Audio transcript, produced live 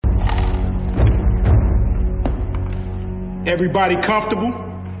Everybody comfortable?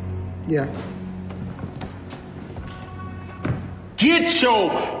 Yeah. Get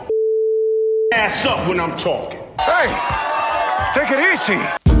your ass up when I'm talking. Hey, take it easy.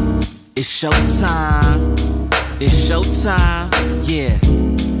 It's showtime. It's showtime. Yeah.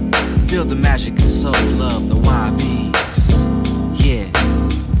 Feel the magic and soul of the YBs. Yeah.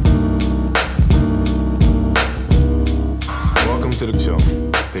 Welcome to the show.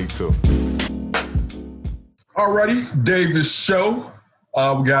 Take two. Alrighty, Davis Show.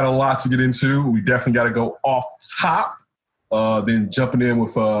 We got a lot to get into. We definitely got to go off top. Then jumping in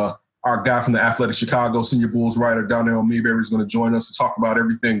with our guy from the Athletic Chicago, Senior Bulls writer Donnell Meeberry is going to join us to talk about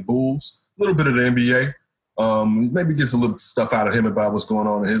everything Bulls, a little bit of the NBA, maybe get some little stuff out of him about what's going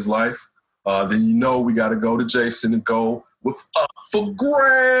on in his life. Then we got to go to Jason and go with Up for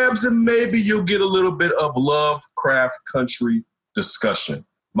Grabs, and maybe you'll get a little bit of Lovecraft Country discussion.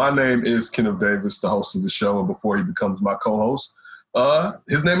 My name is Kenneth Davis, the host of the show, and before he becomes my co-host,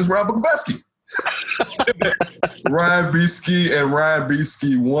 his name is Rob Bukoveski. Ryan B-Ski and Ryan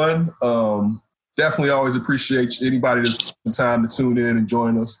B-Ski 1. Definitely always appreciate anybody that's taking the time to tune in and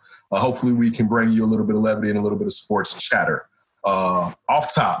join us. Hopefully we can bring you a little bit of levity and a little bit of sports chatter. Off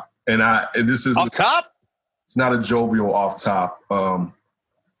top, and this is off top. It's not a jovial off top. I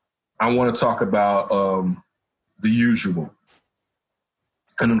want to talk about the usual,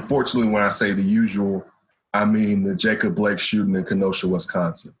 and unfortunately, when I say the usual, I mean the Jacob Blake shooting in Kenosha,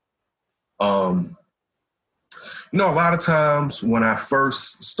 Wisconsin. A lot of times when I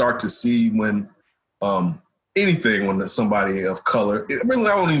first start to see when somebody of color, I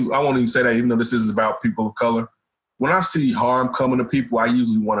won't even say that, even though this is about people of color. When I see harm coming to people, I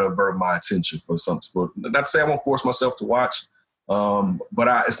usually want to avert my attention for something. Not to say I won't force myself to watch,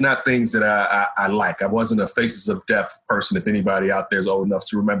 but it's not things that I like. I wasn't a Faces of Death person, if anybody out there is old enough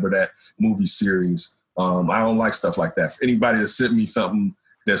to remember that movie series. I don't like stuff like that. If anybody that sent me something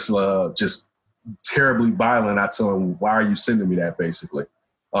that's just terribly violent, I tell them, why are you sending me that, basically?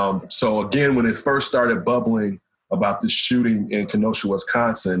 So again, when it first started bubbling about the shooting in Kenosha,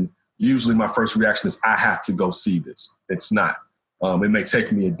 Wisconsin, usually my first reaction is, I have to go see this. It's not. It may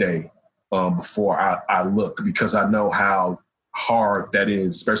take me a day before I look, because I know how hard that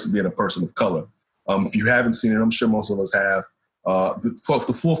is, especially being a person of color. If you haven't seen it, I'm sure most of us have.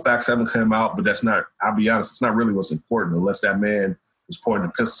 The full facts haven't come out, but that's not, I'll be honest, it's not really what's important, unless that man was pointing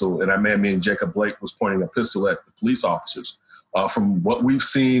a pistol, and that man, being Jacob Blake, was pointing a pistol at the police officers. From what we've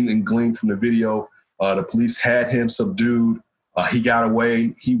seen and gleaned from the video, the police had him subdued. He got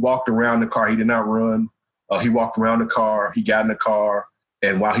away. He walked around the car. He did not run. He walked around the car. He got in the car,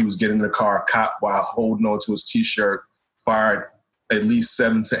 and while he was getting in the car, a cop, while holding on to his T-shirt, fired at least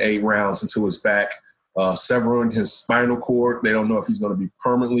 7 to 8 rounds into his back, severing his spinal cord. They don't know if he's going to be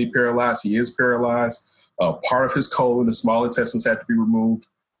permanently paralyzed. He is paralyzed. Part of his colon, the small intestines, had to be removed.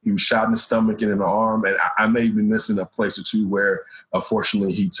 He was shot in the stomach and in the arm, and I may be missing a place or two where,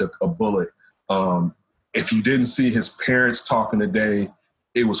 unfortunately, he took a bullet. If you didn't see his parents talking today,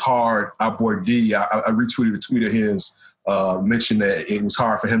 it was hard. Our boy D, I retweeted a tweet of his, mentioned that it was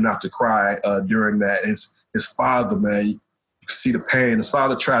hard for him not to cry during that. His father, man, you could see the pain. His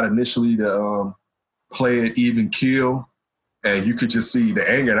father tried initially to play it even keel, and you could just see the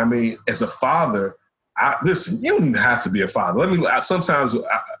anger. And I mean, as a father, listen, you don't even have to be a father. Sometimes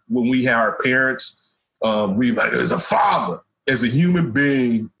when we have our parents, we like, as a father, as a human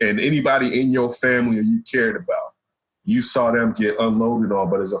being, and anybody in your family or you cared about, you saw them get unloaded on.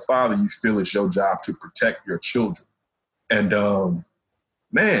 But as a father, you feel it's your job to protect your children. And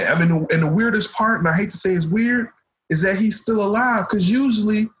man, I mean, and the weirdest part, and I hate to say it's weird, is that he's still alive. Because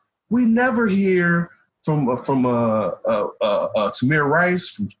usually we never hear from Tamir Rice,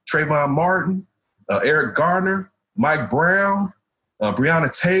 from Trayvon Martin, Eric Garner, Mike Brown,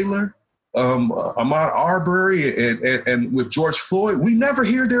 Breonna Taylor, Ahmaud Arbery, and with George Floyd. We never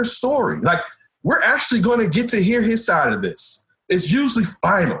hear their story. Like, we're actually going to get to hear his side of this. It's usually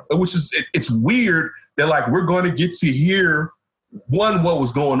final, which is, it's weird that, like, we're going to get to hear, what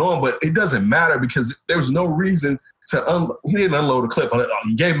was going on, but it doesn't matter because there was no reason to, he didn't unload a clip.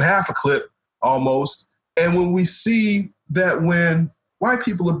 He gave him half a clip almost. And when we see that when white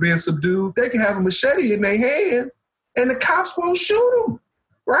people are being subdued, they can have a machete in their hand and the cops won't shoot them,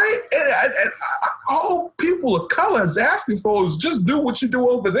 right? And all people of color is asking for is just do what you do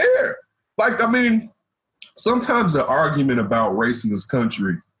over there. Like, I mean, sometimes the argument about race in this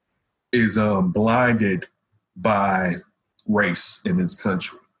country is blinded by race in this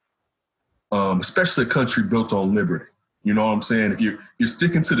country, especially a country built on liberty. You know what I'm saying? If you're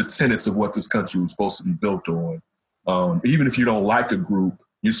sticking to the tenets of what this country was supposed to be built on, even if you don't like a group,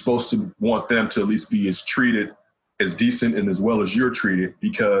 you're supposed to want them to at least be as treated as decent and as well as you're treated,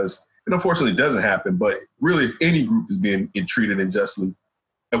 because it unfortunately doesn't happen. But really, if any group is being treated unjustly,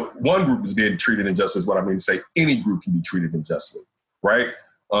 one group is being treated unjustly is what I mean to say. Any group can be treated unjustly, right?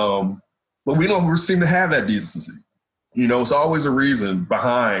 But we don't seem to have that decency. You know, it's always a reason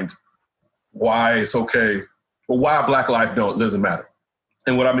behind why it's okay, or why Black life doesn't matter.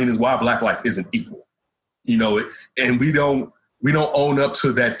 And what I mean is why Black life isn't equal. You know, and we don't own up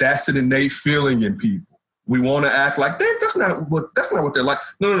to that. That's an innate feeling in people. We want to act like that's not what they're like.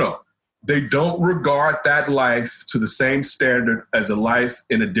 No. They don't regard that life to the same standard as a life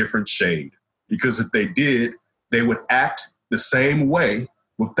in a different shade. Because if they did, they would act the same way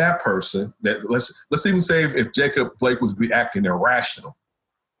with that person. That let's even say if Jacob Blake was acting irrational.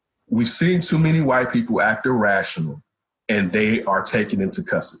 We've seen too many white people act irrational, and they are taken into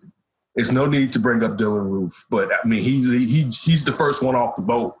custody. There's no need to bring up Dylan Roof, but I mean he's the first one off the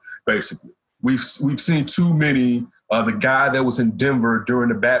boat. Basically, we've seen too many. The guy that was in Denver during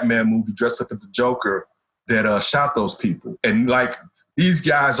the Batman movie, dressed up as the Joker, that shot those people, and like these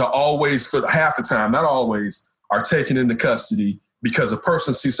guys are always, for half the time, not always, are taken into custody because a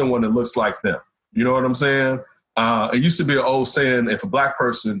person sees someone that looks like them. You know what I'm saying? It used to be an old saying: if a Black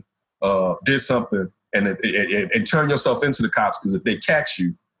person did something and turn yourself into the cops, because if they catch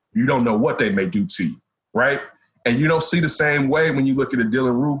you, you don't know what they may do to you, right? And you don't see the same way when you look at a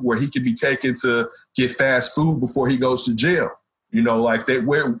Dylan Roof, where he could be taken to get fast food before he goes to jail. You know, like that,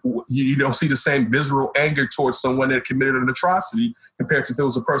 where you don't see the same visceral anger towards someone that committed an atrocity compared to if it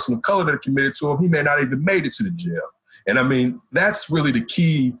was a person of color that committed to him. He may not even made it to the jail. And I mean, that's really the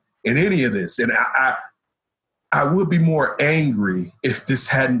key in any of this. And I would be more angry if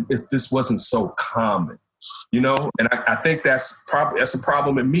this wasn't so common, you know. And I think that's a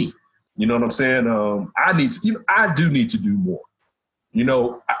problem in me. You know what I'm saying? I do need to do more. You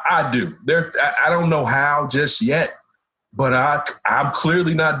know, I do. I don't know how just yet, but I'm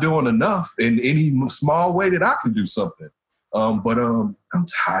clearly not doing enough in any small way that I can do something. But I'm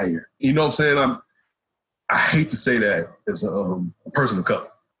tired. You know what I'm saying? I hate to say that as a person of color.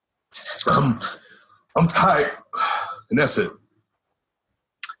 I'm tired, and that's it.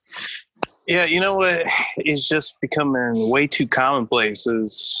 Yeah, you know what? It's just becoming way too commonplace.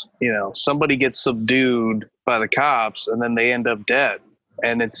 Is, you know, somebody gets subdued by the cops and then they end up dead,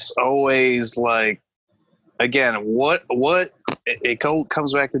 and it's always like, again, what it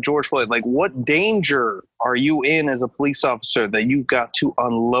comes back to George Floyd. Like, what danger are you in as a police officer that you've got to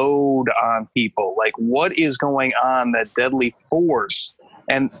unload on people? Like, what is going on? That deadly force,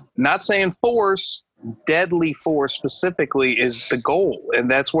 and not saying force. Deadly force specifically is the goal. And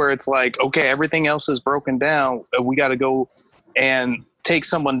that's where it's like, okay, everything else is broken down. We got to go and take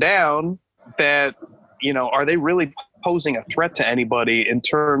someone down that, you know, are they really posing a threat to anybody in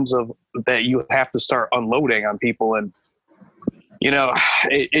terms of that you have to start unloading on people? And, you know,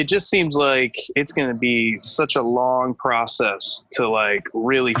 it just seems like it's going to be such a long process to like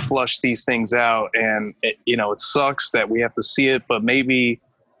really flush these things out. And, you know, it sucks that we have to see it, but maybe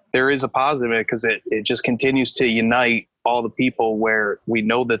there is a positive because it just continues to unite all the people where we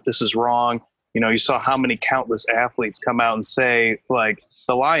know that this is wrong. You know, you saw how many countless athletes come out and say, like,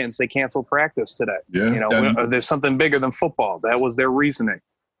 the Lions, they canceled practice today. Yeah, you know, there's something bigger than football. That was their reasoning.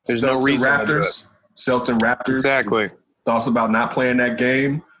 There's no reason Celtic Raptors. Exactly. Thoughts about not playing that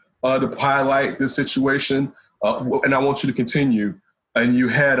game to highlight this situation. And I want you to continue. And you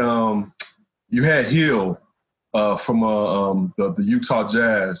had Hill from the Utah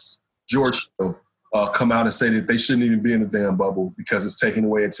Jazz, George Hill, come out and say that they shouldn't even be in the damn bubble because it's taking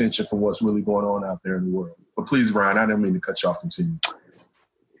away attention from what's really going on out there in the world. But please, Ryan, I didn't mean to cut you off. Continue.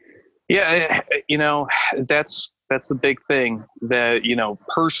 Yeah, you know, that's the big thing that, you know,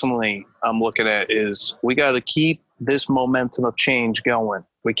 personally I'm looking at is we got to keep this momentum of change going.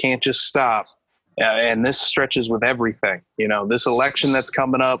 We can't just stop. And this stretches with everything. You know, this election that's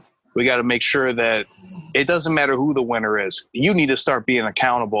coming up, we got to make sure that it doesn't matter who the winner is. You need to start being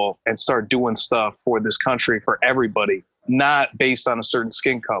accountable and start doing stuff for this country, for everybody, not based on a certain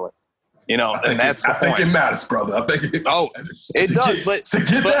skin color. You know, and that's the point. I think it matters, brother. I think it does. But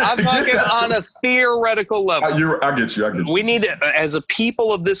I'm talking on a theoretical level. I get you. We need to, as a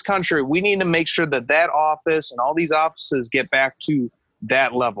people of this country, we need to make sure that office and all these offices get back to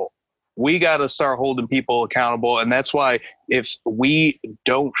that level. We got to start holding people accountable. And that's why if we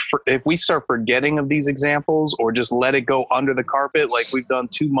start forgetting of these examples or just let it go under the carpet like we've done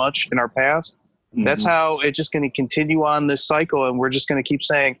too much in our past, that's how it's just going to continue on this cycle. And we're just going to keep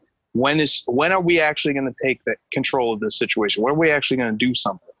saying, when are we actually going to take the control of this situation? When are we actually going to do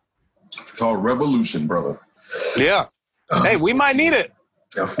something? It's called revolution, brother. Yeah. Hey, we might need it.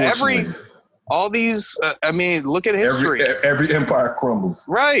 All these, I mean, look at history. Every empire crumbles.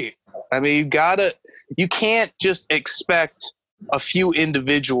 Right. I mean, you can't just expect a few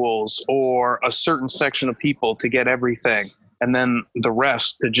individuals or a certain section of people to get everything and then the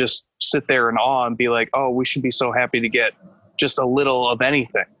rest to just sit there in awe and be like, oh, we should be so happy to get just a little of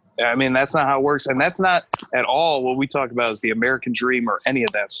anything. I mean, that's not how it works. And that's not at all what we talk about as the American dream or any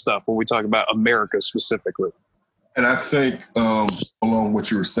of that stuff when we talk about America specifically. And I think along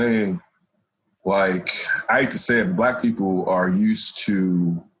what you were saying, like, I hate to say it, Black people are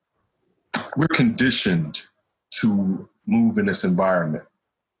we're conditioned to move in this environment,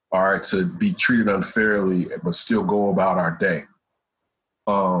 all right, to be treated unfairly, but still go about our day.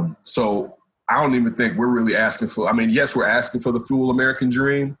 So I don't even think we're really asking for, I mean, yes, we're asking for the full American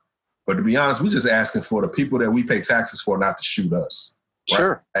dream, but to be honest, we're just asking for the people that we pay taxes for not to shoot us. Right?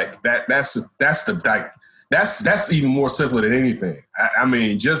 Sure. Like that's even more simpler than anything. I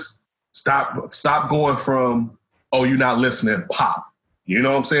mean, just stop going from, oh, you're not listening, pop. You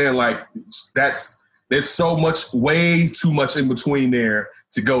know what I'm saying? Like, there's so much, way too much in between there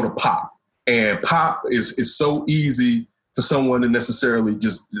to go to pop. And pop is so easy for someone to necessarily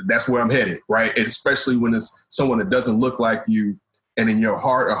just, that's where I'm headed, right? And especially when it's someone that doesn't look like you, and in your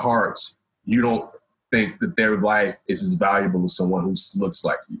heart of hearts, you don't think that their life is as valuable as someone who looks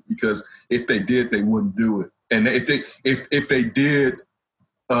like you. Because if they did, they wouldn't do it. And if they did,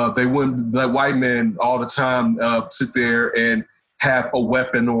 they wouldn't let white men all the time sit there and have a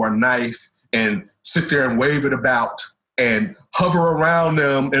weapon or a knife and sit there and wave it about and hover around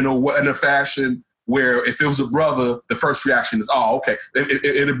them in a fashion where if it was a brother, the first reaction is, oh, okay.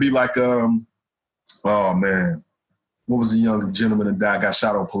 It'd be like, oh, man. What was the young gentleman that died, got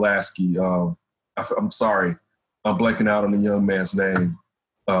shot on Pulaski? I'm sorry. I'm blanking out on the young man's name.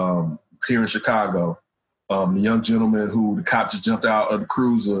 Here in Chicago. The young gentleman who the cop just jumped out of the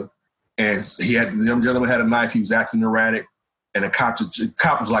cruiser, and the young gentleman had a knife. He was acting erratic, and the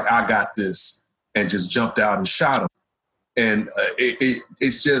cop was like, I got this, and just jumped out and shot him. And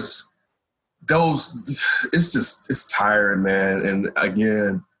it's just it's tiring, man. And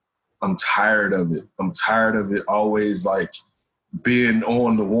again, I'm tired of it. I'm tired of it always like being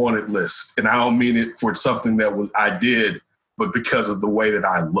on the wanted list. And I don't mean it for something that I did, but because of the way that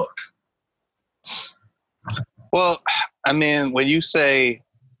I look. Well, I mean, when you say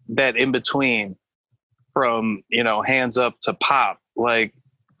that in between from, hands up to pop, like,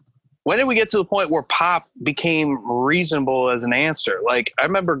 when did we get to the point where pop became reasonable as an answer? Like, I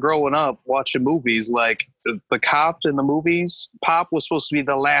remember growing up watching movies, like the cops in the movies, pop was supposed to be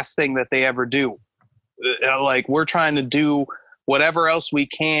the last thing that they ever do. Like, we're trying to do whatever else we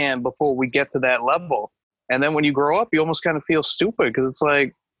can before we get to that level. And then when you grow up, you almost kind of feel stupid because it's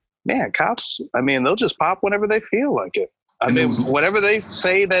like, man, cops, I mean, they'll just pop whenever they feel like it. I mean, whatever they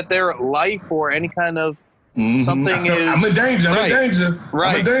say that their life or any kind of something is... I'm in danger. I'm in danger.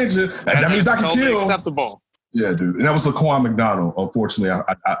 Right. I'm in danger. That means I can totally kill. Acceptable. Yeah, dude. And that was Laquan McDonald. Unfortunately, I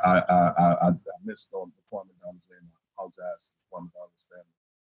missed on Laquan McDonald's name. I apologize to Laquan McDonald's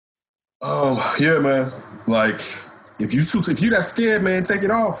family. Yeah, man. Like, if you that scared, man, take it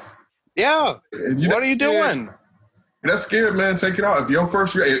off. Yeah. What are you doing? If you're that scared, man, take it off. If your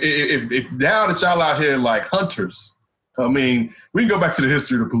first, if now that y'all out here like hunters, I mean, we can go back to the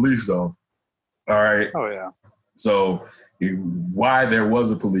history of the police, though. All right. Oh yeah. So why there was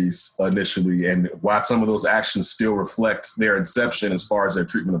a police initially, and why some of those actions still reflect their inception as far as their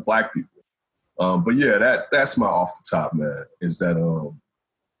treatment of Black people. But yeah, that's my off the top, man. Is that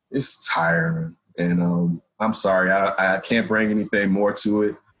it's tiring, and I'm sorry, I can't bring anything more to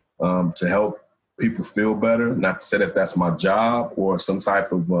it to help people feel better. Not to say that that's my job or some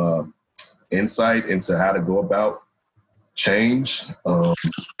type of insight into how to go about change,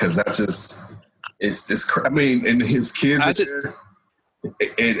 because that just it's just. I mean, and his kids.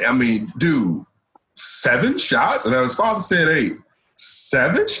 And I mean, dude, 7 shots, and his father said 8.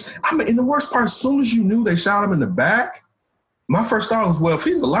 7? I mean, and the worst part, as soon as you knew they shot him in the back, my first thought was, well, if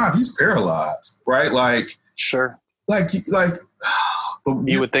he's alive, he's paralyzed, right? Like, sure, like. But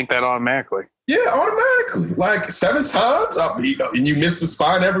you would think that automatically. Yeah, automatically. Like 7 times, and you missed the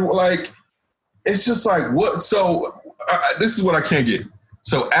spine everywhere. Like, it's just like, what? So this is what I can't get.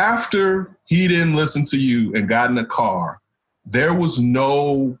 So after he didn't listen to you and got in the car, there was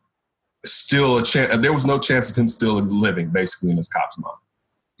no chance of him still living, basically, in his cop's mind.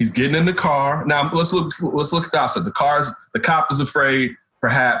 He's getting in the car. Now let's look at the opposite. The cop is afraid,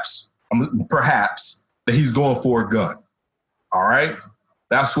 perhaps that he's going for a gun. All right.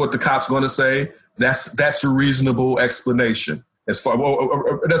 That's what the cop's going to say. That's a reasonable explanation. That's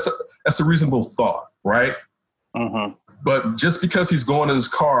a reasonable thought, right? Mm-hmm. But just because he's going in his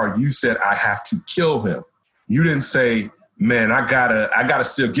car, you said, I have to kill him. You didn't say, man, I gotta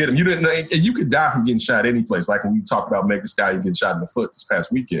still get him. You didn't know, and you could die from getting shot any place. Like when we talked about Megan Thee Stallion getting shot in the foot this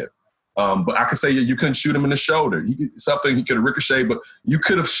past weekend. But I could say you couldn't shoot him in the shoulder. He could have ricocheted, but you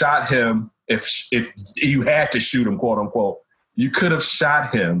could have shot him if you had to shoot him, quote unquote. You could have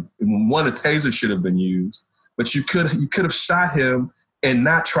shot him. One, a taser should have been used, but you could have shot him and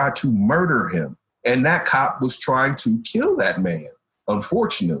not tried to murder him. And that cop was trying to kill that man,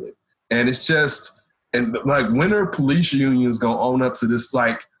 unfortunately. And it's just, and like, when are police unions going to own up to this?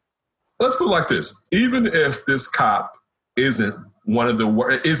 Like, let's put it like this. Even if this cop isn't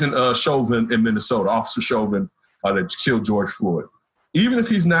Chauvin in Minnesota, Officer Chauvin that killed George Floyd, even if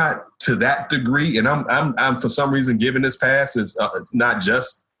he's not to that degree, and I'm for some reason giving this pass, it's not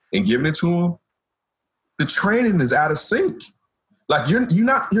just in giving it to him, the training is out of sync. Like, you're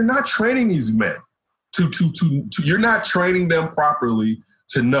not training these men to you're not training them properly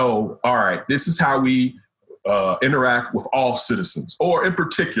to know, all right, this is how we interact with all citizens, or in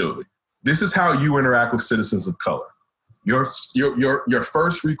particularly, this is how you interact with citizens of color. Your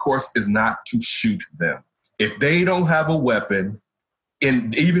first recourse is not to shoot them. If they don't have a weapon,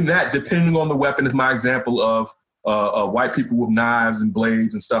 and even that, depending on the weapon, is my example of white people with knives and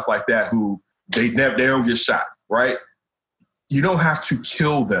blades and stuff like that who they don't get shot, right? You don't have to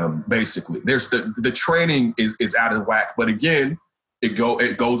kill them, basically. There's the training is out of whack. But again,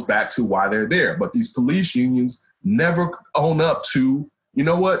 it goes back to why they're there. But these police unions never own up to, you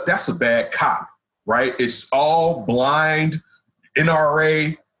know what, that's a bad cop, right? It's all blind,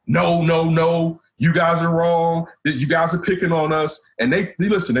 NRA, no, you guys are wrong, you guys are picking on us. And they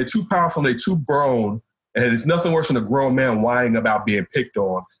listen, they're too powerful, they're too grown, and it's nothing worse than a grown man whining about being picked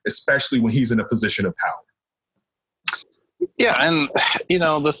on, especially when he's in a position of power. Yeah, and,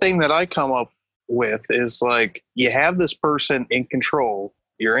 the thing that I come up with is, like, you have this person in control.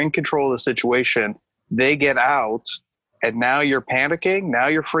 You're in control of the situation. They get out, and now you're panicking. Now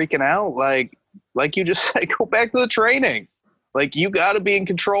you're freaking out. Like you just said, go back to the training. Like, you got to be in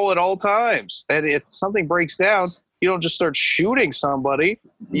control at all times. And if something breaks down, you don't just start shooting somebody.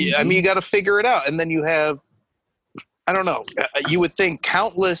 Mm-hmm. I mean, you got to figure it out. And then you have, I don't know, you would think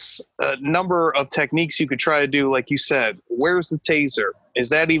countless number of techniques you could try to do. Like you said, where's the taser? Is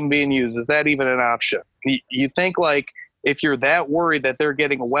that even being used? Is that even an option? You think, like, if you're that worried that they're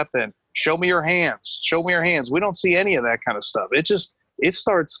getting a weapon, show me your hands. Show me your hands. We don't see any of that kind of stuff. It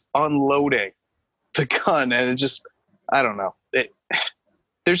starts unloading the gun, and it just, I don't know.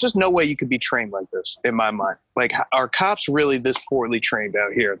 There's just no way you could be trained like this, in my mind. Like, are cops really this poorly trained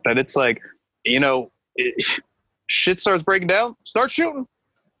out here that it's like, shit starts breaking down, start shooting?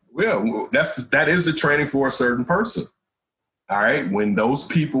 Well, that is the training for a certain person. All right. When those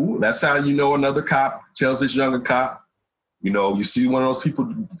people, that's how another cop tells this younger cop, you see one of those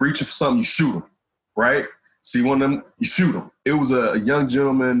people reaching for something, you shoot them, right? See one of them, you shoot them. It was a young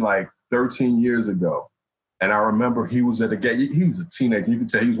gentleman like 13 years ago. And I remember he was at the gate. He was a teenager. You could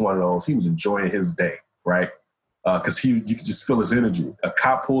tell he was one of those. He was enjoying his day, right? Because you could just feel his energy. A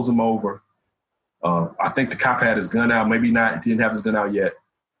cop pulls him over. I think the cop had his gun out. Maybe not. He didn't have his gun out yet.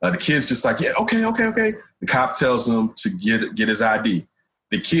 The kid's just like, yeah, okay. The cop tells him to get his ID.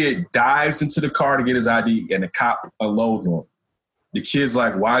 The kid dives into the car to get his ID, and the cop unloads him. The kid's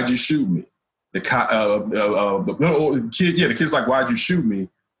like, why'd you shoot me? The kid's like, why'd you shoot me?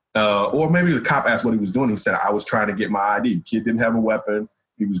 Or maybe the cop asked what he was doing. He said, I was trying to get my ID. The kid didn't have a weapon.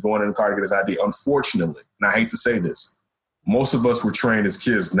 He was going in the car to get his ID. Unfortunately, and I hate to say this, most of us were trained as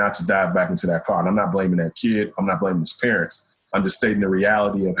kids not to dive back into that car. And I'm not blaming that kid. I'm not blaming his parents. I'm just stating the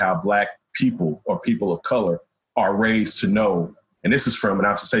reality of how Black people or people of color are raised to know. And this is from, and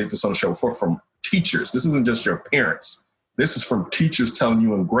I've said this on the show before, from teachers. This isn't just your parents. This is from teachers telling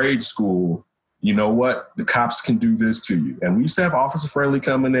you in grade school, you know what, the cops can do this to you. And we used to have Officer Friendly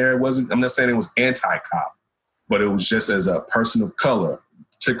come in there. I'm not saying it was anti-cop, but it was just as a person of color,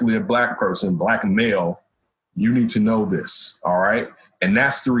 particularly a Black person, Black male, you need to know this, all right? And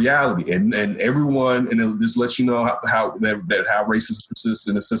that's the reality. And everyone, and it just lets you know how racism persists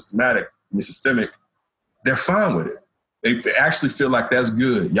and is systemic, they're fine with it. They actually feel like that's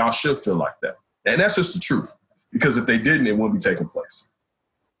good. Y'all should feel like that. And that's just the truth. Because if they didn't, it wouldn't be taking place.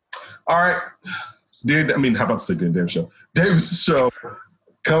 All right. How about to say damn show? Davis' show.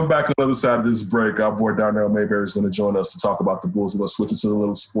 Come back on the other side of this break. Our boy Darnell Mayberry is going to join us to talk about the Bulls. We're going to switch it to the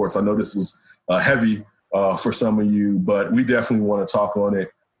little sports. I know this was heavy for some of you, but we definitely want to talk on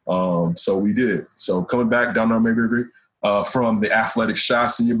it. So we did. So coming back, Darnell Mayberry from the Athletic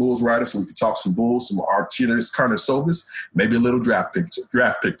Shots in your Bulls writer, so we can talk some Bulls, some Arturas Karnisovas, maybe a little draft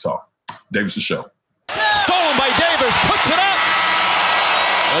pick talk. Davis' show. Stolen zone by Davis, puts it up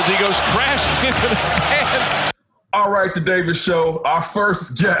as he goes crashing into the stands. All right, the Davis Show, our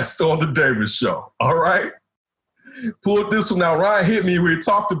first guest on the Davis Show. All right. Pulled this one out. Ryan hit me. We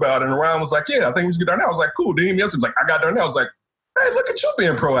talked about it, and Ryan was like, yeah, I think we should get Darnell. I was like, cool. Then he was like, I got Darnell. I was like, hey, look at you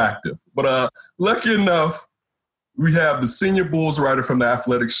being proactive. But lucky enough, we have the senior Bulls writer from the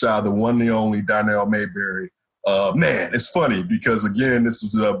Athletic Shop, the one and only Darnell Mayberry. Man, it's funny because, again, this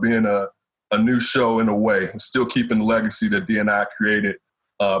is being a new show in a way. Still keeping the legacy that D and I created.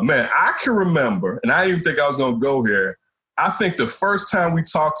 Man, I can remember, and I didn't even think I was going to go here. I think the first time we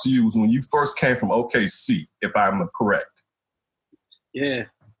talked to you was when you first came from OKC, if I'm correct. Yeah.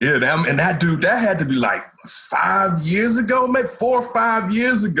 Yeah, and that dude, that had to be like 5 years ago, maybe 4 or 5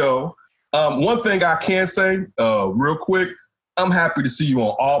 years ago. One thing I can say real quick, I'm happy to see you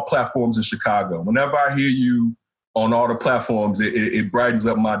on all platforms in Chicago. Whenever I hear you on all the platforms, it brightens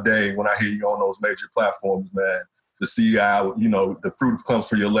up my day when I hear you on those major platforms, man. To see how, the fruit comes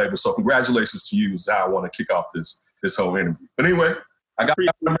from your labor. So congratulations to you is how I want to kick off this whole interview. But anyway, I got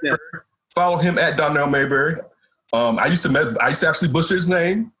follow him at Darnell Mayberry. I used to actually butcher his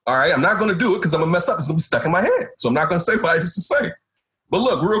name. All right, I'm not going to do it because I'm going to mess up. It's going to be stuck in my head. So I'm not going to say what I used to say. But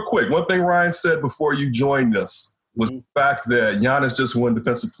look, real quick, one thing Ryan said before you joined us was the fact that Giannis just won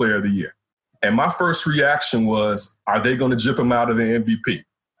Defensive Player of the Year. And my first reaction was, are they going to jip him out of the MVP?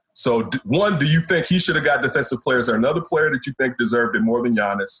 So, one, do you think he should have got Defensive Player? Is there another player that you think deserved it more than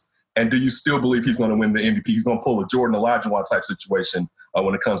Giannis? And do you still believe he's going to win the MVP? He's going to pull a Jordan Olajuwon type situation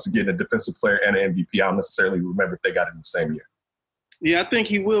when it comes to getting a Defensive Player and an MVP. I don't necessarily remember if they got it in the same year. Yeah, I think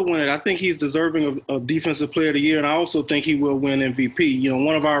he will win it. I think he's deserving of Defensive Player of the Year, and I also think he will win MVP.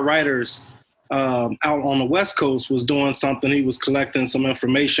 One of our writers out on the West Coast was doing something. He was collecting some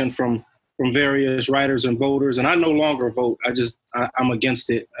information from various writers and voters, and I no longer vote. I'm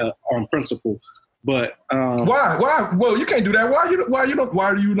against it on principle. But why? Well, you can't do that. Why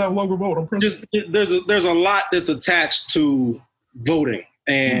do you no longer vote on principle? There's a lot that's attached to voting,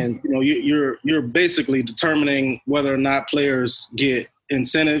 and you're basically determining whether or not players get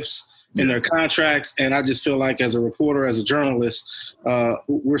incentives in their contracts. And I just feel like as a reporter, as a journalist,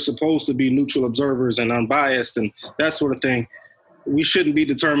 we're supposed to be neutral observers and unbiased and that sort of thing. We shouldn't be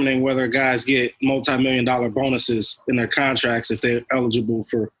determining whether guys get multi-million-dollar bonuses in their contracts if they're eligible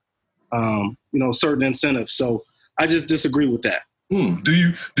for, certain incentives. So I just disagree with that.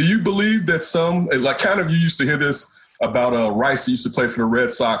 Do you believe that some, like kind of you used to hear this about Rice used to play for the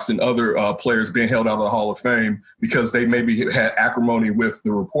Red Sox and other players being held out of the Hall of Fame because they maybe had acrimony with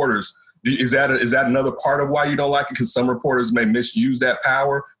the reporters. Is that another part of why you don't like it? Because some reporters may misuse that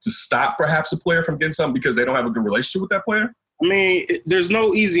power to stop perhaps a player from getting something because they don't have a good relationship with that player? I mean, there's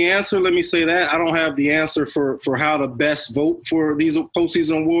no easy answer. Let me say that. I don't have the answer for how to best vote for these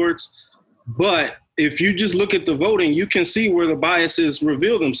postseason awards. But if you just look at the voting, you can see where the biases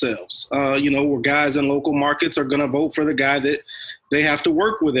reveal themselves. Where guys in local markets are going to vote for the guy that they have to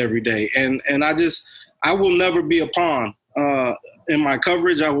work with every day. And I will never be a pawn in my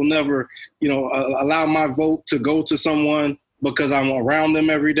coverage. I will never, allow my vote to go to someone because I'm around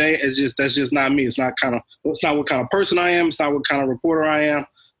them every day. That's just not me. It's not what kind of person I am. It's not what kind of reporter I am.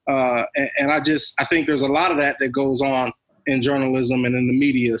 And I think there's a lot of that goes on in journalism and in the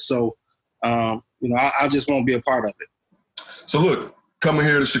media. So, I just won't be a part of it. So look, coming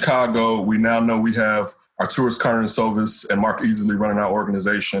here to Chicago, we now know we have Arturas Karnisovas and Mark Easley running our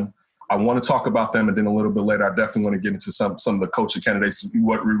organization. I want to talk about them, and then a little bit later, I definitely want to get into some of the coaching candidates.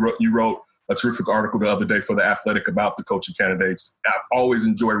 You wrote a terrific article the other day for The Athletic about the coaching candidates. I always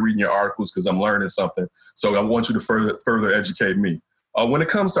enjoy reading your articles because I'm learning something. So I want you to further educate me. When it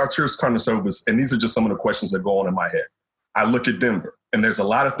comes to Arturas Karnisovas, and these are just some of the questions that go on in my head, I look at Denver, and there's a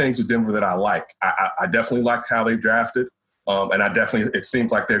lot of things with Denver that I like. I definitely like how they drafted, and it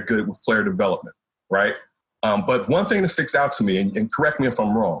seems like they're good with player development, right? But one thing that sticks out to me, and correct me if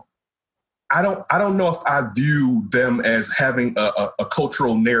I'm wrong, I don't know if I view them as having a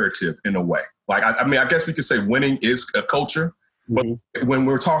cultural narrative in a way. Like, I guess we could say winning is a culture, but when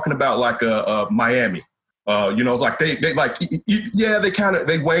we're talking about like Miami, it's like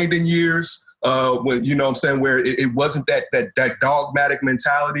they waned in years. When where it wasn't that dogmatic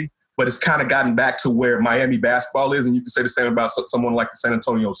mentality, but it's kind of gotten back to where Miami basketball is, and you can say the same about someone like the San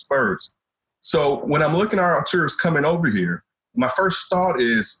Antonio Spurs. So when I'm looking at Arturas coming over here, my first thought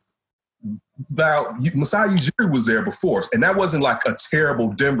is Masai Ujiri was there before, and that wasn't like a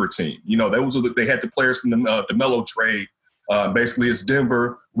terrible Denver team. They had the players from the Melo trade. Basically, it's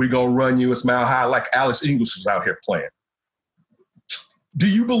Denver. We gonna run you. It's Mile High, like Alex English was out here playing. Do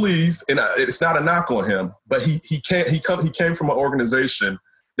you believe, and it's not a knock on him, but he came from an organization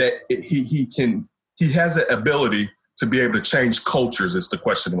that he can he has the ability to be able to change cultures is the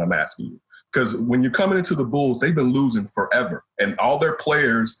question that I'm asking you. Because when you're coming into the Bulls, they've been losing forever. And all their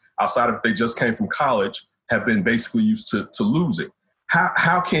players, outside of if they just came from college, have been basically used to losing.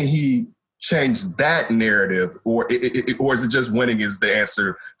 How can he change that narrative, or is it just winning is the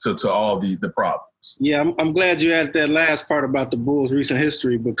answer to all the problems? Yeah, I'm glad you added that last part about the Bulls' recent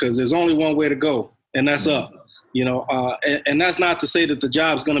history, because there's only one way to go, and that's up. And that's not to say that the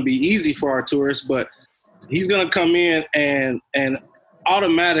job's going to be easy for Arturas, but he's going to come in and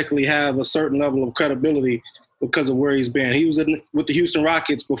automatically have a certain level of credibility because of where he's been. He was with the Houston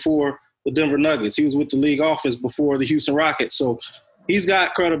Rockets before the Denver Nuggets. He was with the league office before the Houston Rockets. So he's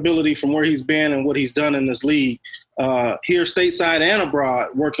got credibility from where he's been and what he's done in this league, here stateside and abroad,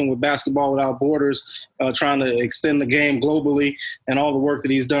 working with Basketball Without Borders, trying to extend the game globally, and all the work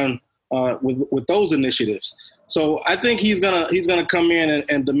that he's done with those initiatives. So I think he's gonna come in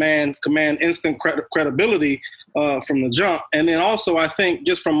and command instant credibility from the jump. And then also, I think,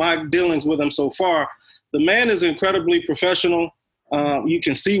 just from my dealings with him so far, the man is incredibly professional. You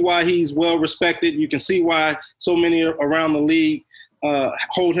can see why he's well respected. You can see why so many around the league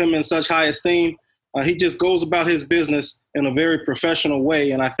hold him in such high esteem. He just goes about his business in a very professional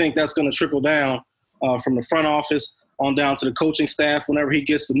way, and I think that's going to trickle down from the front office on down to the coaching staff whenever he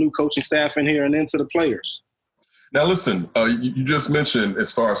gets the new coaching staff in here, and into the players. Now, listen, you just mentioned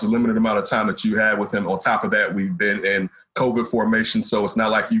as far as the limited amount of time that you had with him. On top of that, we've been in COVID formation, so it's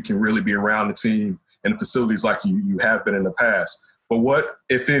not like you can really be around the team and facilities like you have been in the past. But what,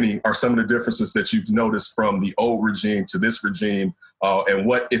 if any, are some of the differences that you've noticed from the old regime to this regime, and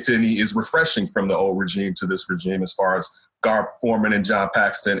what, if any, is refreshing from the old regime to this regime as far as Gar Forman and John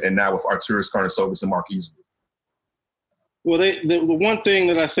Paxson, and now with Arturas Karnisovas and Mark Easley? Well, the one thing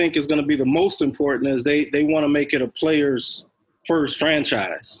that I think is going to be the most important is they want to make it a players' first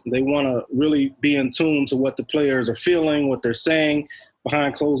franchise. They want to really be in tune to what the players are feeling, what they're saying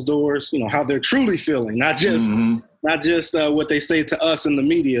behind closed doors, how they're truly feeling, not just what they say to us in the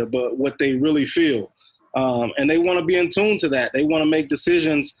media, but what they really feel. And they want to be in tune to that. They want to make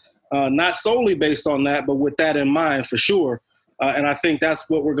decisions not solely based on that, but with that in mind for sure. And I think that's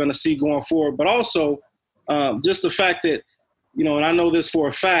what we're going to see going forward. But also just the fact that, and I know this for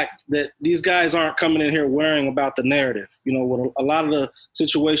a fact, that these guys aren't coming in here worrying about the narrative. With a lot of the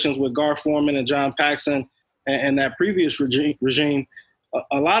situations with Gar Forman and John Paxson and that previous regime,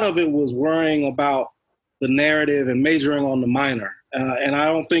 a lot of it was worrying about the narrative and majoring on the minor. And I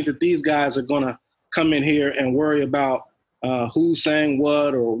don't think that these guys are going to come in here and worry about who's saying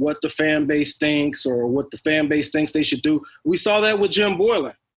what, or what the fan base thinks, or what the fan base thinks they should do. We saw that with Jim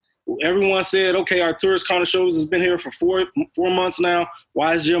Boylen. Everyone said, okay, Arturas Karnisovas has been here for four months now.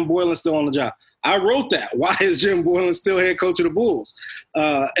 Why is Jim Boylen still on the job? I wrote that. Why is Jim Boylen still head coach of the Bulls?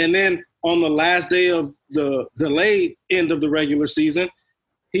 And then on the last day of the delayed end of the regular season,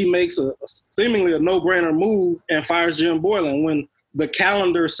 he makes seemingly a no-brainer move and fires Jim Boylen when the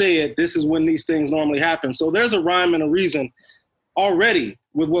calendar said this is when these things normally happen. So there's a rhyme and a reason already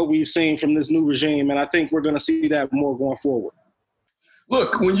with what we've seen from this new regime, and I think we're going to see that more going forward.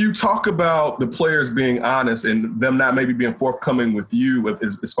 Look, when you talk about the players being honest and them not maybe being forthcoming with you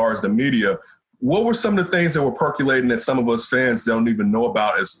as far as the media, what were some of the things that were percolating that some of us fans don't even know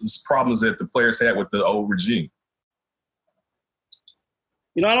about as problems that the players had with the old regime?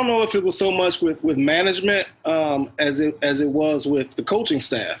 I don't know if it was so much with management as it was with the coaching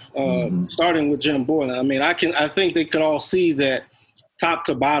staff, starting with Jim Boylen. I mean, I think they could all see that top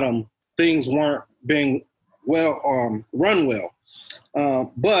to bottom things weren't being run well.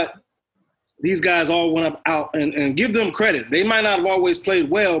 But these guys all went out and give them credit. They might not have always played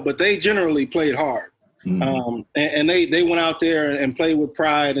well, but they generally played hard. And they went out there and played with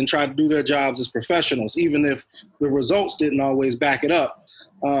pride and tried to do their jobs as professionals, even if the results didn't always back it up.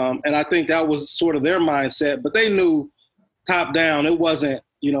 And I think that was sort of their mindset, but they knew top down it wasn't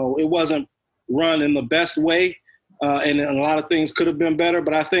run in the best way, and a lot of things could have been better.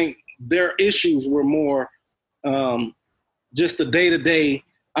 But I think their issues were more just the day-to-day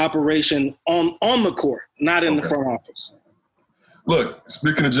operation on the court, not in the front office. Look,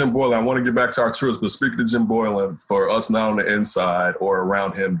 speaking of Jim Boylen, I want to get back to Arturas, but speaking of Jim Boylen, for us not on the inside or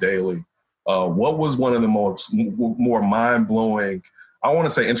around him daily, what was one of the more mind-blowing, I want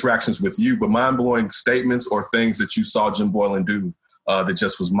to say interactions with you, but mind-blowing statements or things that you saw Jim Boylen do that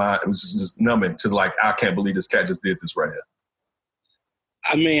just was it was just numbing to I can't believe this cat just did this right here?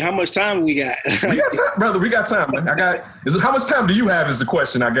 I mean, how much time we got? We got time, brother. We got time. How much time do you have is the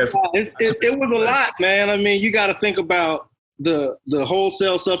question, I guess. It was a lot, man. I mean, you got to think about the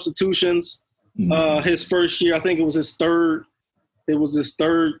wholesale substitutions. His first year, I think it was his third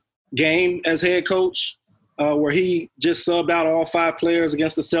game as head coach, where he just subbed out all 5 players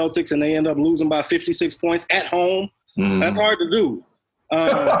against the Celtics and they end up losing by 56 points at home. That's hard to do.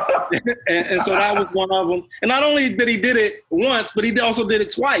 And so that was one of them. And not only did he did it once, but he also did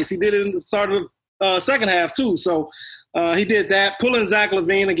it twice. He did it in the start of the second half too. So he did that. Pulling Zach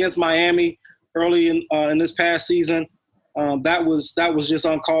LaVine against Miami early in this past season, that was just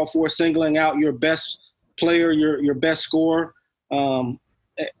uncalled for. Singling out your best player, your best scorer.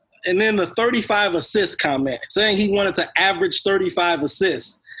 And then the 35 assist comment, saying he wanted to average 35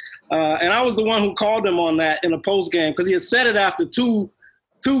 assists. And I was the one who called him on that in a post game because he had said it after two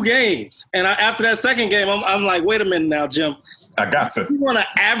games. And after that second game, I'm like, wait a minute now, Jim. I got to. You want to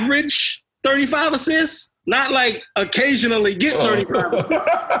average 35 assists? Not like occasionally get 35 assists.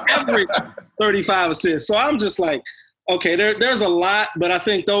 Average 35 assists. So I'm just like, okay, there's a lot, but I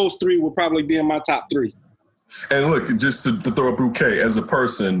think those 3 will probably be in my top 3. And look, just to throw a bouquet, as a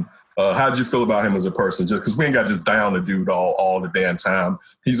person, how did you feel about him as a person? Just because we ain't got to just down the dude all the damn time.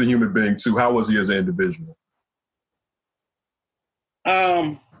 He's a human being too. How was he as an individual?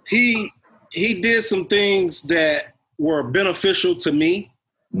 He did some things that were beneficial to me.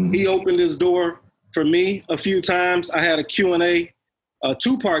 Mm-hmm. He opened his door for me a few times. I had a Q&A, a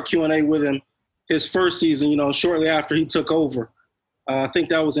 2-part Q&A with him his first season, shortly after he took over. I think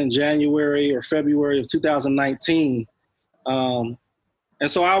that was in January or February of 2019. And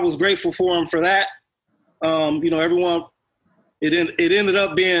so I was grateful for him for that. Everyone, it ended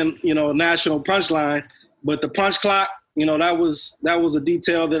up being, a national punchline, but the punch clock, that was a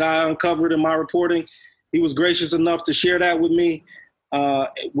detail that I uncovered in my reporting. He was gracious enough to share that with me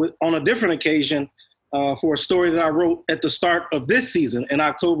on a different occasion for a story that I wrote at the start of this season in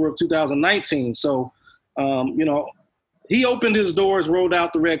October of 2019. So, he opened his doors, rolled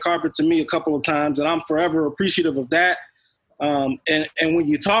out the red carpet to me a couple of times, and I'm forever appreciative of that. And when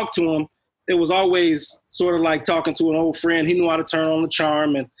you talk to him, it was always sort of like talking to an old friend. He knew how to turn on the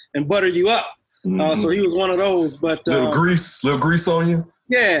charm and butter you up. So he was one of those. But little grease on you.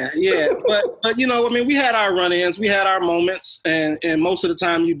 Yeah. But we had our run-ins, we had our moments, and most of the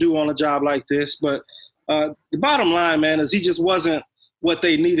time you do on a job like this. But the bottom line, man, is he just wasn't what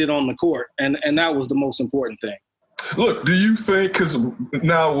they needed on the court, and that was the most important thing. Look, do you think, because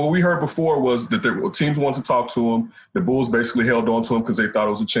now what we heard before was that teams wanted to talk to him. The Bulls basically held on to him because they thought it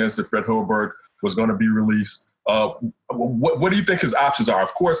was a chance that Fred Hoiberg was going to be released. What do you think his options are?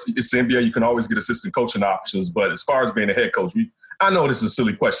 Of course, it's the NBA. You can always get assistant coaching options. But as far as being a head coach, I know this is a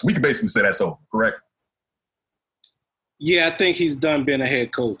silly question. We can basically say that's over, correct? Yeah, I think he's done being a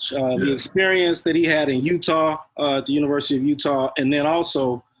head coach. The experience that he had in Utah, at the University of Utah, and then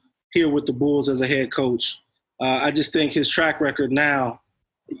also here with the Bulls as a head coach, I just think his track record now,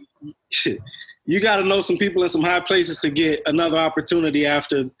 you got to know some people in some high places to get another opportunity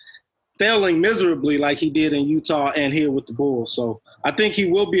after failing miserably like he did in Utah and here with the Bulls. So I think he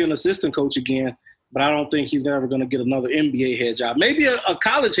will be an assistant coach again, but I don't think he's ever going to get another NBA head job. Maybe a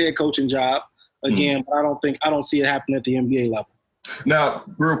college head coaching job again, but I don't see it happening at the NBA level. Now,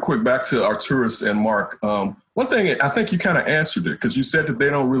 real quick, back to Arturas and Mark. One thing, I think you kind of answered it because you said that they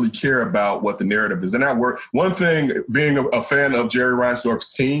don't really care about what the narrative is. And that work. One thing, being a fan of Jerry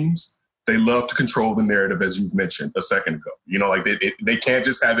Reinsdorf's teams, they love to control the narrative, as you've mentioned a second ago. Like they can't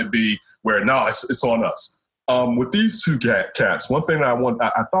just have it be where, no, it's on us. With these two cats, one thing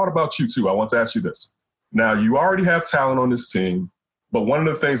that I thought about you too. I want to ask you this. Now, you already have talent on this team, but one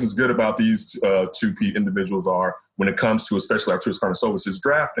of the things that's good about these two individuals are when it comes to especially Arturas Karnisovas is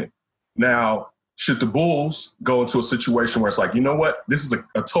drafting. Now, should the Bulls go into a situation where it's like, you know what, this is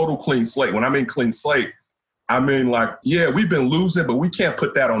a total clean slate. When I mean clean slate, I mean like, yeah, we've been losing, but we can't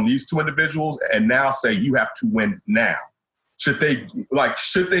put that on these two individuals and now say you have to win now. Should they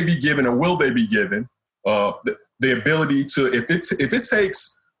be given or will they be given the ability to, if it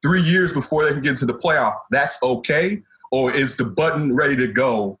takes 3 years before they can get into the playoff, that's okay? Or is the button ready to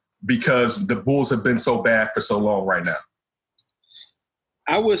go because the Bulls have been so bad for so long right now?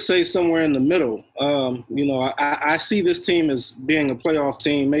 I would say somewhere in the middle. I see this team as being a playoff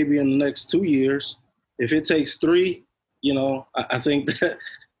team maybe in the next 2 years. If it takes 3, I think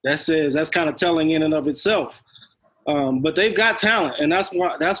that says that's kind of telling in and of itself. But they've got talent, and that's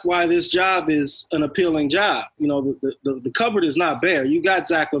why this job is an appealing job. The cupboard is not bare. You got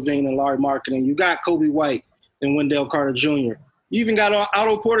Zach LaVine and Larry Marketing. You got Kobe White and Wendell Carter Jr. You even got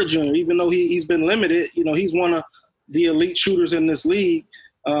Otto Porter Jr., even though he's been limited. He's one of the elite shooters in this league,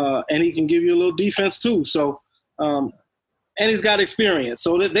 and he can give you a little defense too. So, and he's got experience.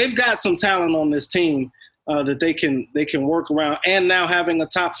 So they've got some talent on this team that they can work around. And now having a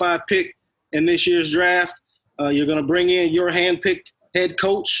top 5 pick in this year's draft, you're going to bring in your hand-picked head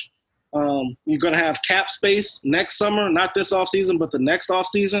coach You're going to have cap space next summer, not this offseason, but the next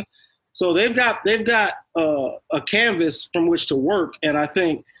offseason. So they've got a canvas from which to work. And I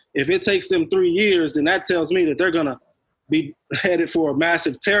think if it takes them 3 years, then that tells me that they're going to be headed for a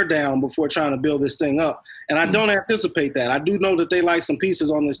massive teardown before trying to build this thing up. And I don't anticipate that. I do know that they like some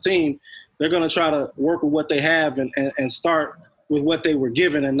pieces on this team. They're going to try to work with what they have and start with what they were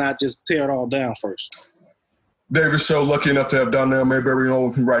given and not just tear it all down first. David Show, lucky enough to have Donnell Mayberry on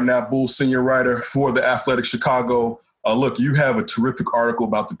with me right now, Bulls senior writer for the Athletic Chicago. Look, you have a terrific article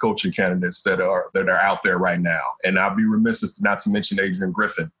about the coaching candidates that are out there right now. And I'd be remiss if not to mention Adrian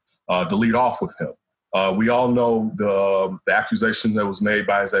Griffin, to lead off with him. We all know the accusation that was made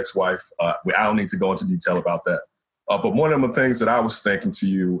by his ex-wife. I don't need to go into detail about that. But one of the things that I was thinking to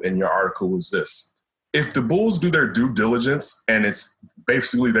you in your article was this. If the Bulls do their due diligence and it's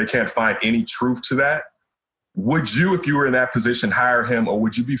basically they can't find any truth to that, would you, if you were in that position, hire him, or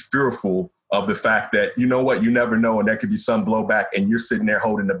would you be fearful of the fact that, you know what, you never know and there could be some blowback and you're sitting there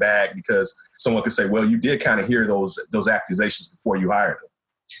holding the bag because someone could say, well, you did kind of hear those accusations before you hired him?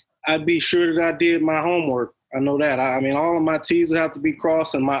 I'd be sure that I did my homework. I know that. I mean, all of my T's would have to be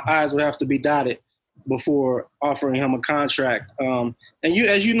crossed and my I's would have to be dotted before offering him a contract. And you,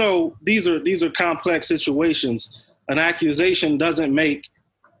 as you know, these are complex situations. An accusation doesn't make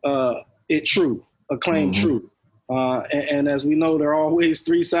it true, a claim true. And as we know, there are always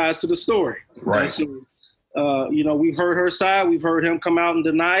three sides to the story. Right. So, we've heard her side. We've heard him come out and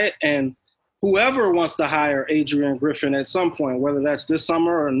deny it. And whoever wants to hire Adrian Griffin at some point, whether that's this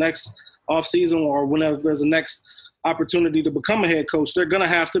summer or next offseason or whenever there's a next opportunity to become a head coach, they're going to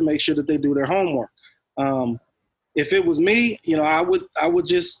have to make sure that they do their homework. If it was me, I would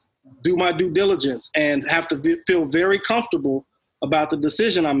just do my due diligence and have to feel very comfortable about the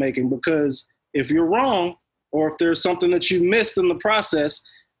decision I'm making, because if you're wrong or if there's something that you missed in the process,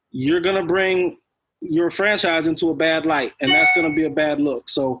 you're going to bring your franchise into a bad light, and that's going to be a bad look.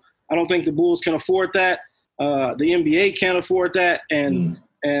 So I don't think the Bulls can afford that. The NBA can't afford that. And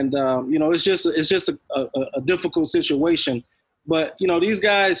it's just a difficult situation. But, these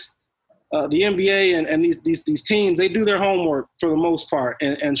guys, the NBA and these teams, they do their homework for the most part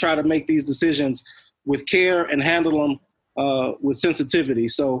and try to make these decisions with care and handle them with sensitivity.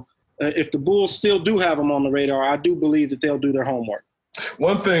 So if the Bulls still do have them on the radar, I do believe that they'll do their homework.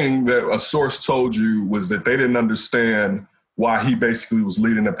 One thing that a source told you was that they didn't understand why he basically was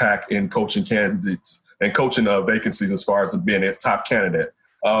leading the pack in coaching candidates and coaching vacancies as far as being a top candidate.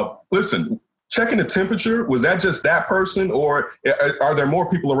 Listen, checking the temperature, was that just that person, or are there more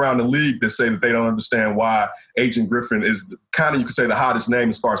people around the league that say that they don't understand why Adrian Griffin is kind of, you could say, the hottest name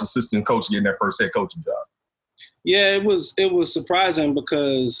as far as assistant coach getting their first head coaching job? Yeah, it was surprising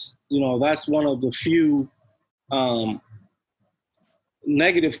because, that's one of the few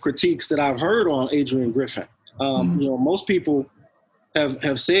negative critiques that I've heard on Adrian Griffin. Most people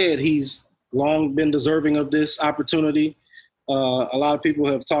have said he's long been deserving of this opportunity. A lot of people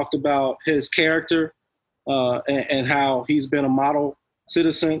have talked about his character and how he's been a model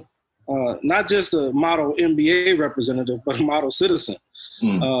citizen, not just a model NBA representative, but a model citizen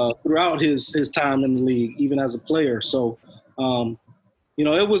throughout his time in the league, even as a player. So,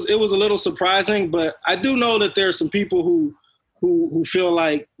 it was a little surprising, but I do know that there are some people who feel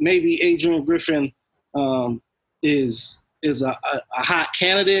like maybe Adrian Griffin is a hot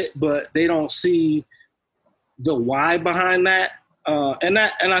candidate, but they don't see the why behind that. And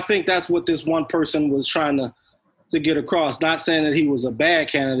I think that's what this one person was trying to get across. Not saying that he was a bad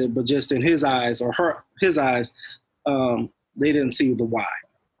candidate, but just in his eyes or his eyes, they didn't see the why.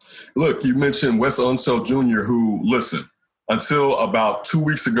 Look, you mentioned Wes Unseld Jr., who, listen, until about 2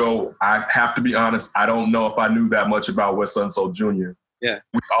 weeks ago, I have to be honest, I don't know if I knew that much about Wes Unseld Jr. Yeah.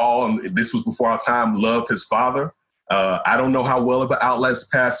 We all, this was before our time, loved his father. I don't know how well of an outlets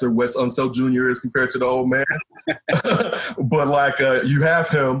passer Wes Unseld Jr. is compared to the old man. But you have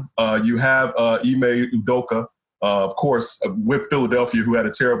him, you have Ime Udoka, of course, with Philadelphia, who had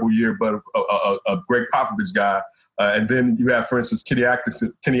a terrible year, but a Greg Popovich guy. And then you have, for instance, Kenny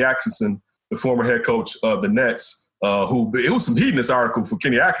Atkinson, the former head coach of the Nets, it was some heat in this article for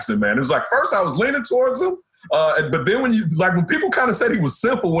Kenny Atkinson, man. It was like, first I was leaning towards him. But then when people kind of said he was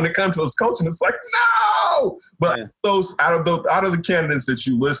simple when it comes to his coaching, it's like, no. But those out of the candidates that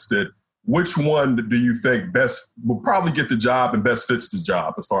you listed, which one do you think best will probably get the job and best fits the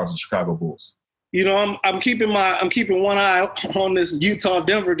job as far as the Chicago Bulls? I'm keeping one eye on this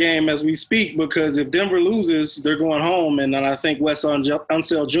Utah-Denver game as we speak, because if Denver loses, they're going home, and then I think Wes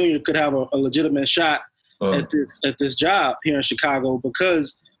Unseld Jr. could have a legitimate shot at this job here in Chicago,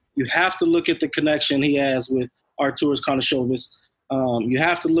 because you have to look at the connection he has with Arturas Karnisovas. You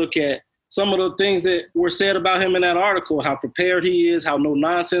have to look at some of the things that were said about him in that article, how prepared he is, how no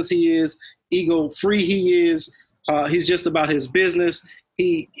nonsense he is, ego-free he is. He's just about his business.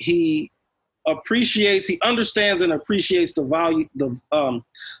 He understands and appreciates the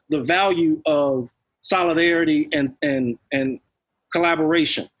value of solidarity and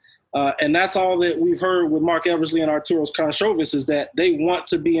collaboration. And that's all that we've heard with Mark Eversley and Arturas Karnisovas is that they want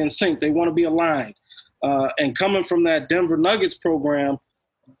to be in sync. They want to be aligned. And coming from that Denver Nuggets program,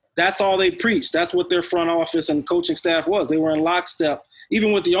 that's all they preached. That's what their front office and coaching staff was. They were in lockstep,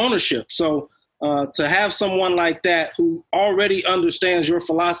 even with the ownership. So to have someone like that who already understands your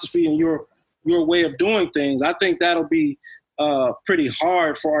philosophy and your way of doing things, I think that'll be pretty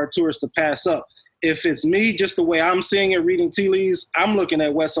hard for Arturas to pass up. If it's me, just the way I'm seeing it, reading tea leaves, I'm looking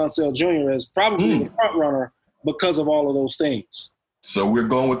at Wes Unseld Jr. as probably the front runner because of all of those things. So we're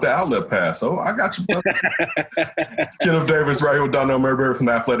going with the outlet pass. Oh, I got you, brother. Kenneth Davis right here with Donnell Mayberry from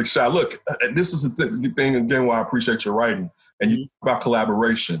The Athletic Shot. Look, this is the thing, again, why I appreciate your writing. And you talk about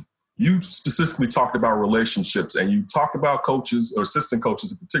collaboration. You specifically talked about relationships, and you talked about coaches or assistant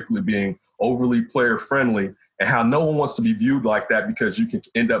coaches in particular being overly player-friendly and how no one wants to be viewed like that because you can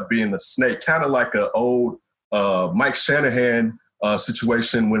end up being a snake, kind of like an old Mike Shanahan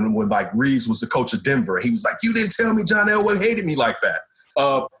situation when like Reeves was the coach of Denver. He was like, you didn't tell me John Elway hated me like that.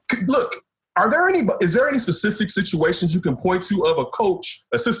 Look, is there any specific situations you can point to of a coach,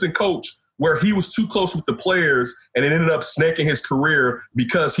 assistant coach, where he was too close with the players and it ended up snaking his career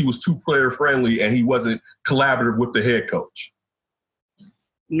because he was too player friendly and he wasn't collaborative with the head coach?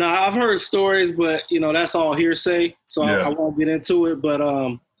 No, I've heard stories, but that's all hearsay, so I won't get into it. But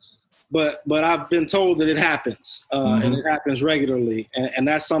I've been told that it happens, and it happens regularly. And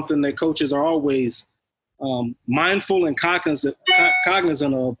that's something that coaches are always mindful and cognizant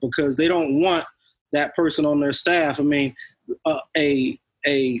of because they don't want that person on their staff. I mean, a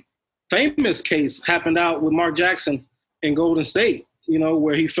famous case happened out with Mark Jackson in Golden State,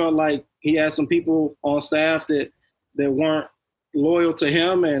 where he felt like he had some people on staff that weren't loyal to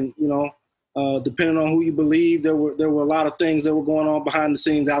him. And, depending on who you believe, there were a lot of things that were going on behind the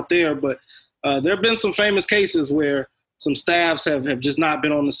scenes out there. But there have been some famous cases where some staffs have just not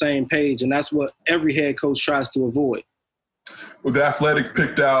been on the same page, and that's what every head coach tries to avoid. Well, the Athletic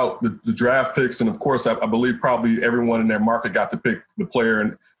picked out the draft picks, and of course, I believe probably everyone in their market got to pick the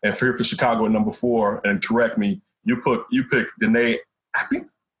player. And for Chicago at number 4, and correct me, you picked Dene, I think,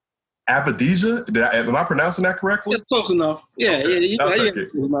 Avdija. Am I pronouncing that correctly? It's close enough. Yeah, okay. yeah.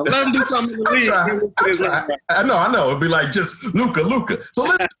 Let him do something in the league. I know. It'd be like just Luka. So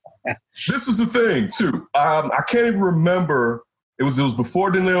this is the thing too. I can't even remember. It was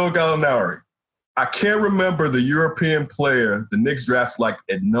before Danilo Gallinari. I can't remember the European player the Knicks drafted like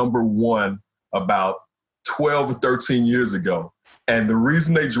at number 1 about 12 or 13 years ago. And the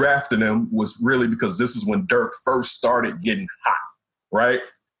reason they drafted him was really because this is when Dirk first started getting hot, right?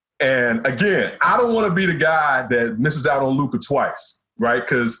 And again, I don't want to be the guy that misses out on Luka twice, right?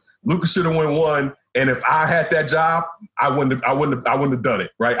 Because Luka should have won 1, and if I had that job, I wouldn't have done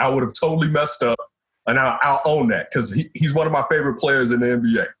it, right? I would have totally messed up, and I'll own that because he's one of my favorite players in the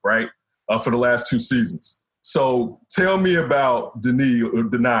NBA, right? For the last 2 seasons. So tell me about Deni.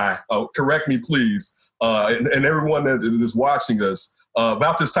 Correct me, please, and everyone that is watching us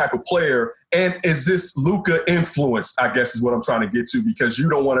about this type of player. And is this Luka influenced, I guess is what I'm trying to get to, because you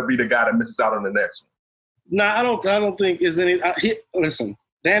don't want to be the guy that misses out on the next one. No, I don't think there's any. Listen,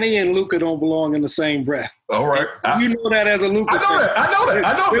 Danny and Luka don't belong in the same breath. All right. You know that as a Luka. I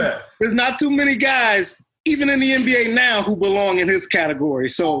know that. There's not too many guys, even in the NBA now, who belong in his category.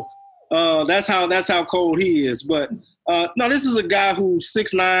 So that's how cold he is. But no, this is a guy who's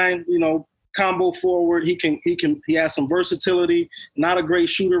 6'9", combo forward. He has some versatility. Not a great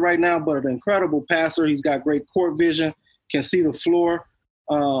shooter right now, but an incredible passer. He's got great court vision, can see the floor.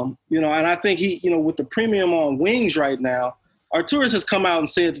 And I think with the premium on wings right now, Arturas has come out and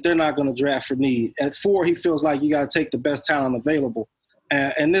said that they're not going to draft for need. At 4, he feels like you got to take the best talent available.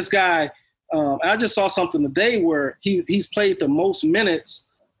 And this guy, I just saw something today where he's played the most minutes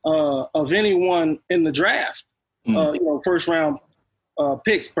of anyone in the draft. First round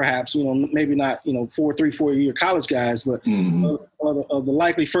picks, perhaps, maybe not, 4-year college guys, but of the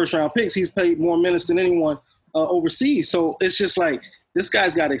likely first round picks, he's played more minutes than anyone overseas. So it's just like, this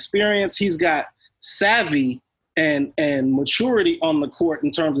guy's got experience. He's got savvy and maturity on the court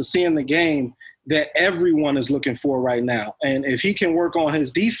in terms of seeing the game that everyone is looking for right now. And if he can work on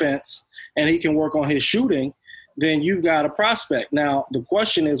his defense and he can work on his shooting, then you've got a prospect. Now, the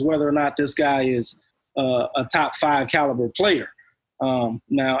question is whether or not this guy is a top 5 caliber player.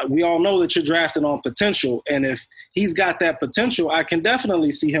 Now, we all know that you're drafted on potential, and if he's got that potential, I can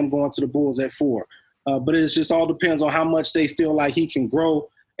definitely see him going to the Bulls at 4. But it just all depends on how much they feel like he can grow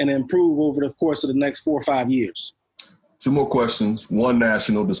and improve over the course of the next 4 or 5 years. 2 more questions. One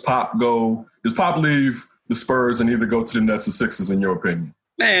national. Does Pop leave the Spurs and either go to the Nets or Sixers, in your opinion?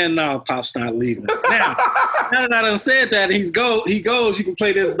 Man, no, Pop's not leaving. Now that I done said that, he goes, you can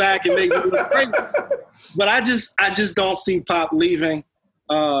play this back and make it look great. But I just don't see Pop leaving.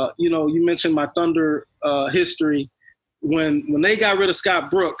 You mentioned my Thunder history. When they got rid of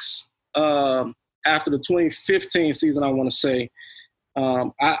Scott Brooks after the 2015 season, I want to say,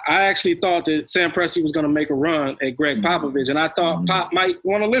 I actually thought that Sam Presti was going to make a run at Greg Popovich, and I thought Pop might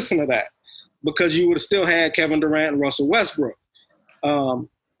want to listen to that because you would have still had Kevin Durant and Russell Westbrook.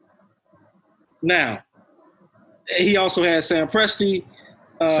 Now, he also had Sam Presti.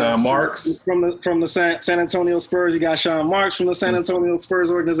 Sean Marks. From the San Antonio Spurs. You got Sean Marks from the San Antonio Spurs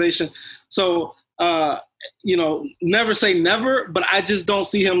organization. So, never say never, but I just don't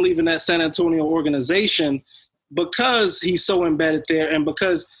see him leaving that San Antonio organization because he's so embedded there and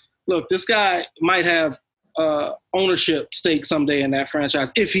because, look, this guy might have ownership stake someday in that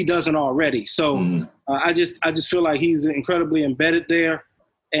franchise if he doesn't already. So I just feel like he's incredibly embedded there.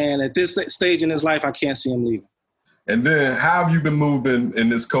 And at this stage in his life, I can't see him leaving. And then how have you been moving in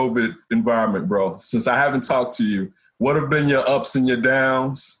this COVID environment, bro? Since I haven't talked to you, what have been your ups and your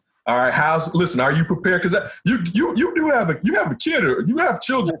downs? All right, listen, are you prepared? Because you have a kid or you have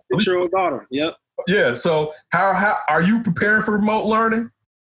children. 6-year-old daughter, yep. Yeah, so how are you preparing for remote learning?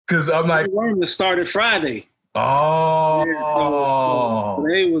 Because I'm like, learning started Friday. Oh. Yeah, so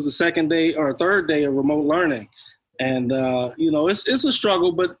today was the second day or third day of remote learning. And, it's a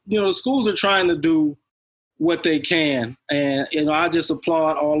struggle, but, the schools are trying to do what they can. And, I just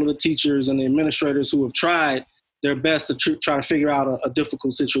applaud all of the teachers and the administrators who have tried their best to try to figure out a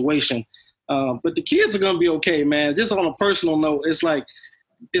difficult situation. But the kids are going to be okay, man. Just on a personal note, it's like,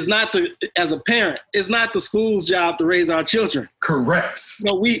 as a parent, it's not the school's job to raise our children. Correct.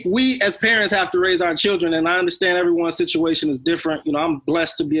 We as parents have to raise our children, and I understand everyone's situation is different. I'm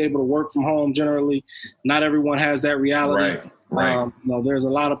blessed to be able to work from home generally. Not everyone has that reality. Right. There's a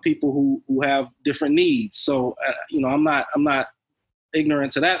lot of people who have different needs. So, I'm not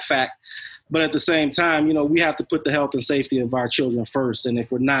ignorant to that fact. But at the same time, we have to put the health and safety of our children first. And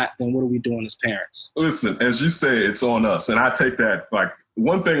if we're not, then what are we doing as parents? Listen, as you say, it's on us. And I take that,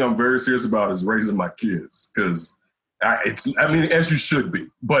 one thing I'm very serious about is raising my kids. Because as you should be.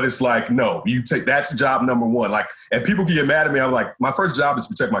 But it's like, no, that's job number one. And people get mad at me. I'm like, my first job is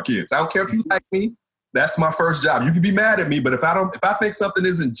to protect my kids. I don't care if you like me. That's my first job. You can be mad at me, but if I think something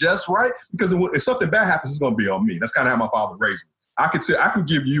isn't just right, because if something bad happens, it's going to be on me. That's kind of how my father raised me. I could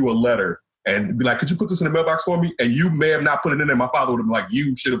give you a letter and be like, could you put this in the mailbox for me? And you may have not put it in there. My father would have been like,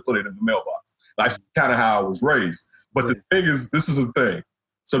 you should have put it in the mailbox. That's kind of how I was raised. But the thing is, this is the thing.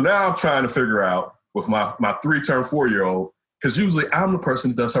 So now I'm trying to figure out with my 3-4-year-old, because usually I'm the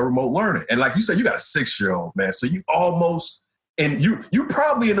person that does her remote learning. And like you said, you got a 6-year-old, man. So you almost, and you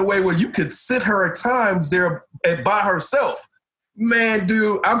probably in a way where you could sit her at times there by herself. Man,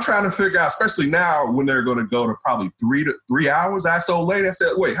 dude, I'm trying to figure out, especially now when they're going to go to probably 3 hours. I asked the old lady, I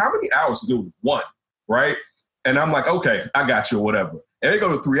said, wait, how many hours? Because it was 1, right? And I'm like, okay, I got you or whatever. And they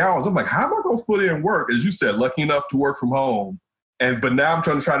go to 3 hours. I'm like, how am I going to put in work? As you said, lucky enough to work from home. But now I'm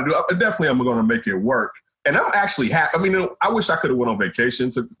trying to do it. Definitely I'm going to make it work. And I'm actually happy. I wish I could have went on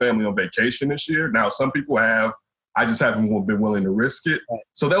vacation, took the family on vacation this year. Now, some people have. I just haven't been willing to risk it.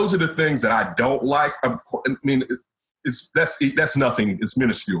 So those are the things that I don't like. That's nothing. It's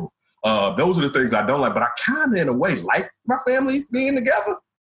minuscule. Those are the things I don't like. But I kind of, in a way, like my family being together.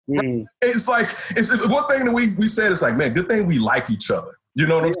 Mm. It's like, it's one thing that we said, it's like, man, good thing we like each other. You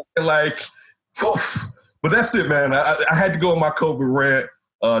know what I'm saying? Like, oof. But that's it, man. I had to go on my COVID rant.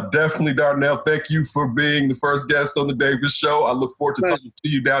 Definitely, Darnell, thank you for being the first guest on the Davis Show. I look forward to talking to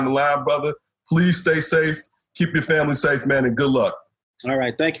you down the line, brother. Please stay safe. Keep your family safe, man, and good luck. All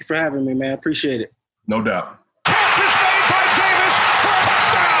right. Thank you for having me, man. Appreciate it. No doubt. Catch is made by Davis for a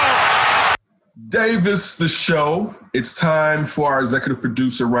touchdown. Davis, the show. It's time for our executive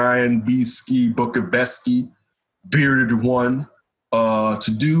producer, Ryan Beesky, Bukabesky, Bearded One,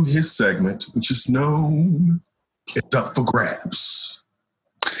 to do his segment, which is known It's Up for Grabs.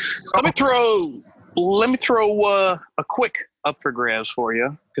 Let me throw a quick up for grabs for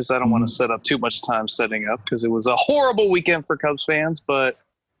you, because I don't want to set up too much time setting up, because it was a horrible weekend for Cubs fans. But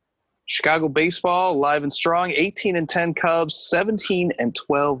Chicago baseball, alive and strong. 18-10 Cubs,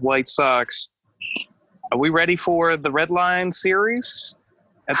 17-12 White Sox. Are we ready for the Red Line series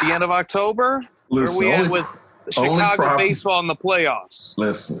at the end of October? Listen, Where are we at with Chicago baseball in the playoffs.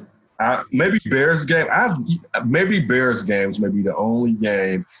 Listen, maybe Bears game. Maybe Bears games may be the only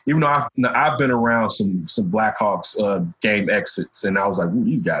game. Even though I've been around some Blackhawks game exits, and I was like, ooh,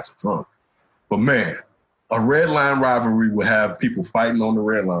 these guys are drunk. But man, a red line rivalry would have people fighting on the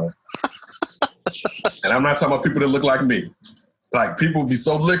red line. And I'm not talking about people that look like me. Like, people be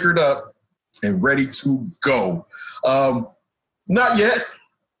so liquored up and ready to go. Not yet.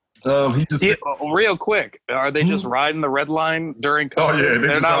 He just real quick. Are they just riding the red line during COVID? Oh yeah,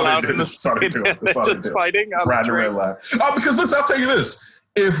 they're not allowed in the stadium. They're just fighting on riding the red line. Because listen, I'll tell you this: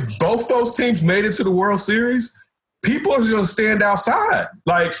 if both those teams made it to the World Series, people are going to stand outside.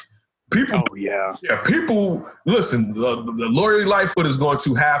 Like, people. Oh yeah. Yeah, people. Listen, the Lori Lightfoot is going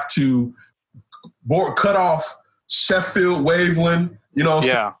to have to cut off Sheffield, Waveland.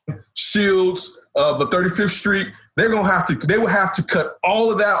 Shields, the 35th Street. They will have to cut all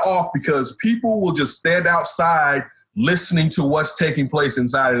of that off because people will just stand outside listening to what's taking place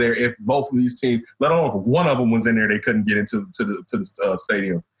inside of there. If both of these teams, let alone if one of them was in there, they couldn't get into the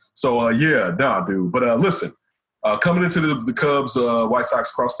stadium. So dude. But listen, coming into the Cubs White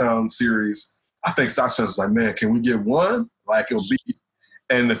Sox Crosstown series, I think Sox fans was like, man, can we get one? Like, it'll be,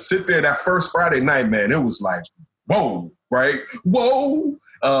 and to sit there that first Friday night, man, it was like, whoa. Right? Whoa.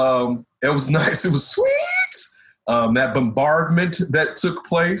 It was nice. It was sweet. That bombardment that took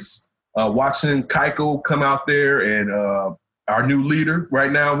place, watching Keiko come out there and our new leader right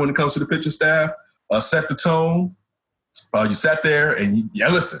now when it comes to the pitching staff, set the tone. You sat there and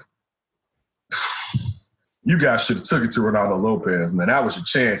listen, you guys should have took it to Ronaldo Lopez, man. That was your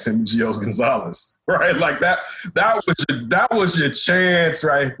chance, and Gio Gonzalez, right? Like that was your chance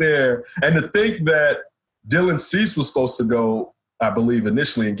right there. And to think that Dylan Cease was supposed to go, I believe,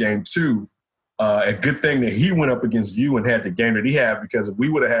 initially in game 2. A good thing that he went up against you and had the game that he had, because if we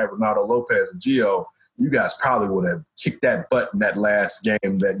would have had Ronaldo Lopez and Gio, you guys probably would have kicked that butt in that last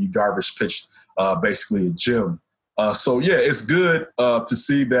game that you Darvish pitched basically at Jim. So, yeah, it's good to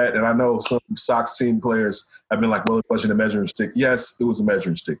see that. And I know some Sox team players have been like, well, it wasn't a measuring stick. Yes, it was a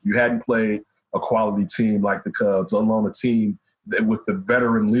measuring stick. You hadn't played a quality team like the Cubs, let alone a team that with the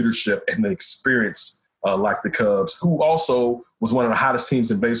veteran leadership and the experience like the Cubs, who also was one of the hottest teams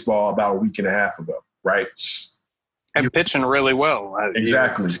in baseball about a week and a half ago, right? And pitching really well.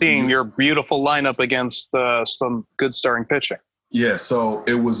 Exactly. Seeing your beautiful lineup against some good starting pitching. Yeah, so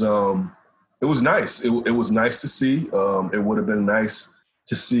it was nice. It was nice to see. It would have been nice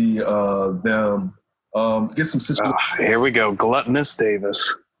to see them get some situations. Here we go, Gluttonous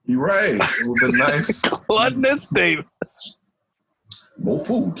Davis. You're right. It would have been nice. Gluttonous Davis. More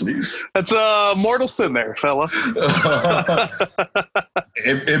food, please. That's mortal sin there, fella.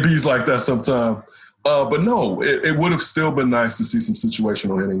 it bees like that sometime. But no, it would have still been nice to see some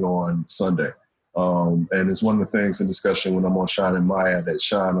situational hitting on Sunday. And it's one of the things in discussion when I'm on Shana and Maya that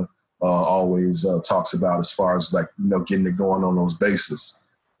Shana always talks about as far as getting it going on those bases.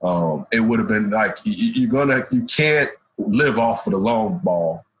 It would have been like you can't live off of the long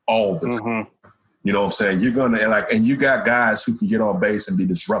ball all the time. Mm-hmm. You know what I'm saying? You're going to and you got guys who can get on base and be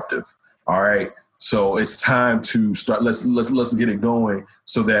disruptive. All right. So it's time to start. Let's get it going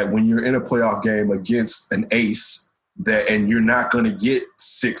so that when you're in a playoff game against an ace and you're not going to get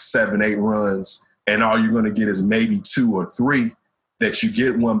 6, 7, 8 runs and all you're going to get is maybe 2 or 3, that you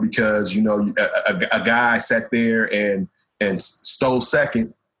get one because, a guy sat there and stole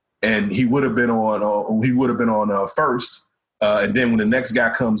second and he would have been on first. And then when the next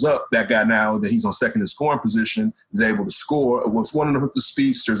guy comes up, that guy now that he's on second in scoring position is able to score. What's one of the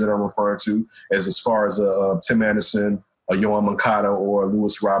speedsters that I'm referring to as far as Tim Anderson, Yoan Moncada, or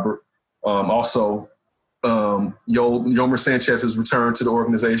Luis Robert. Also, Yomer Sanchez has returned to the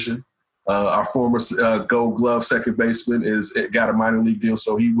organization. Our former Gold Glove second baseman got a minor league deal,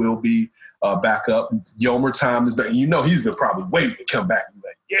 so he will be back up. Yomer time is back. He's been probably waiting to come back.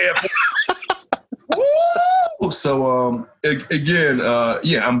 Like, yeah. Woo! So, again,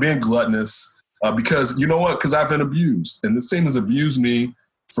 I'm being gluttonous because you know what? Because I've been abused. And this team has abused me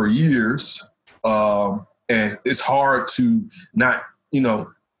for years. And it's hard to not,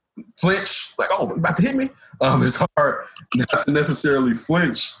 flinch. Like, oh, about to hit me? It's hard not to necessarily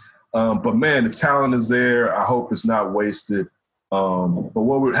flinch. But, man, the talent is there. I hope it's not wasted.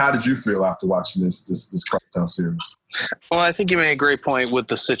 But how did you feel after watching this Crosstown series? Well, I think you made a great point with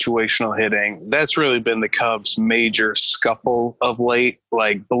the situational hitting. That's really been the Cubs' major scuffle of late.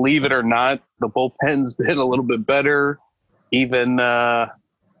 Like, believe it or not, the bullpen's been a little bit better. Even our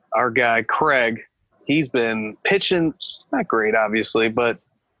guy Craig, he's been pitching not great, obviously, but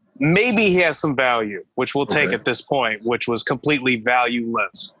maybe he has some value, which we'll take at this point, which was completely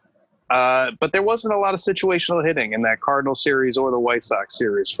valueless. But there wasn't a lot of situational hitting in that Cardinal series or the White Sox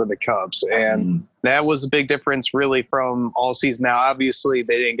series for the Cubs. And that was a big difference really from all season. Now, obviously,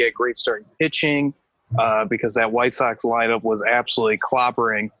 they didn't get great starting pitching because that White Sox lineup was absolutely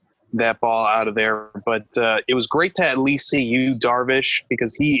clobbering that ball out of there. But it was great to at least see Yu Darvish,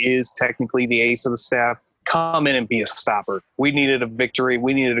 because he is technically the ace of the staff, come in and be a stopper. We needed a victory.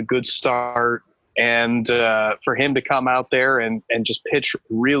 We needed a good start. And for him to come out there and just pitch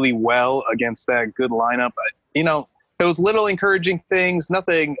really well against that good lineup, you know, it was little encouraging things,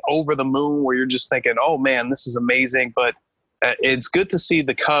 nothing over the moon where you're just thinking, oh, man, this is amazing. But it's good to see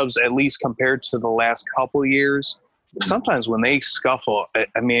the Cubs, at least compared to the last couple years. Sometimes when they scuffle,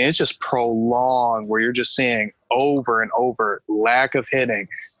 I mean, it's just prolonged where you're just seeing over and over lack of hitting,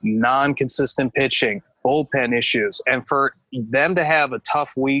 non-consistent pitching, bullpen issues. And for them to have a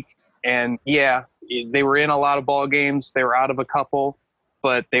tough week, and yeah, they were in a lot of ball games. They were out of a couple,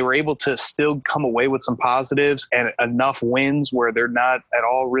 but they were able to still come away with some positives and enough wins where they're not at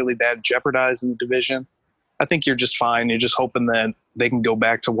all really that jeopardized in the division. I think you're just fine. You're just hoping that they can go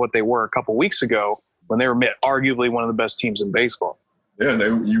back to what they were a couple weeks ago when they were arguably one of the best teams in baseball. Yeah, they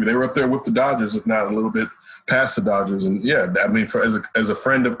were up there with the Dodgers, if not a little bit past the Dodgers. And yeah, I mean, as a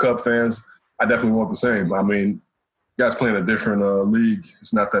friend of Cub fans, I definitely want the same. I mean, guys playing a different league,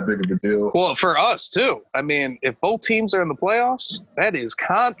 it's not that big of a deal. Well, for us too. I mean, if both teams are in the playoffs, that is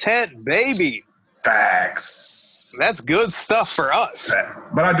content, baby. Facts. That's good stuff for us.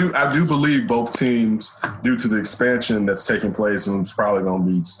 But I do believe both teams, due to the expansion that's taking place and it's probably going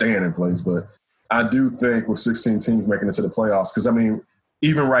to be staying in place, but I do think with 16 teams making it to the playoffs, because I mean,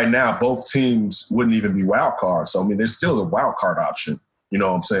 even right now, both teams wouldn't even be wild cards. So I mean, there's still a wild card option. You know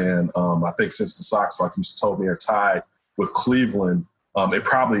what I'm saying? I think since the Sox, like you told me, are tied with Cleveland, it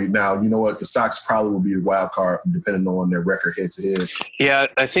probably now, you know what, the Sox probably will be a wild card depending on their record head to head. Yeah,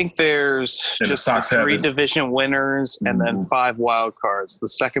 I think there's just the 3 division winners and then 5 wild cards, the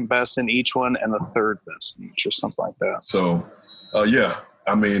second best in each one and the third best in each, or something like that. So, yeah,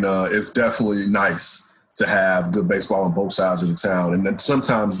 I mean, it's definitely nice to have good baseball on both sides of the town. And then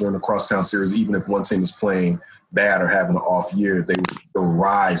sometimes during the crosstown series, even if one team is playing bad or having an off year, they will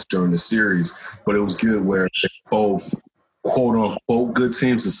rise during the series. But it was good where both quote-unquote good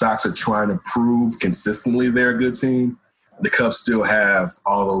teams, the Sox are trying to prove consistently they're a good team. The Cubs still have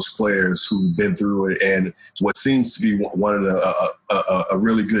all those players who've been through it and what seems to be one of a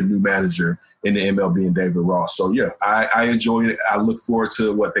really good new manager in the MLB and David Ross. So, yeah, I enjoy it. I look forward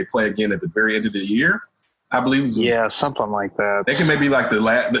to what they play again at the very end of the year. I believe something like that. They can maybe like the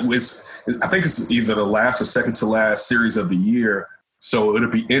last. I think it's either the last or second to last series of the year. So it'll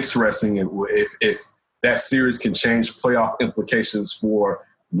be interesting if that series can change playoff implications for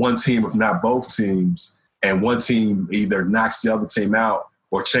one team, if not both teams, and one team either knocks the other team out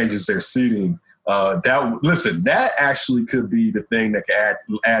or changes their seeding. That actually could be the thing that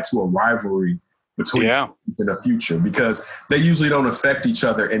could add to a rivalry between in the future, because they usually don't affect each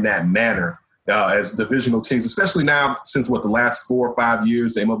other in that manner. As divisional teams, especially now since the last 4 or 5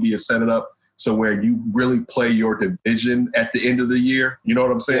 years, the MLB has set it up so where you really play your division at the end of the year. You know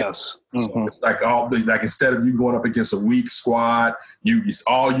what I'm saying? Yes. So it's like instead of you going up against a weak squad, it's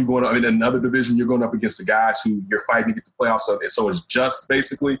all you going up in another division. You're going up against the guys who you're fighting to get the playoffs. So it's just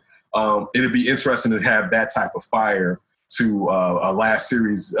basically it'd be interesting to have that type of fire to a last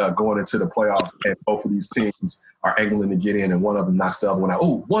series going into the playoffs, and both of these teams are angling to get in, and one of them knocks the other one out.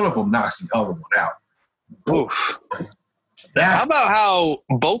 Oh, one of them knocks the other one out. Oof. How about how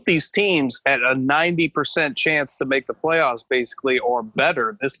both these teams had a 90% chance to make the playoffs, basically, or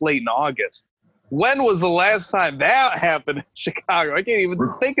better, this late in August? When was the last time that happened in Chicago? I can't even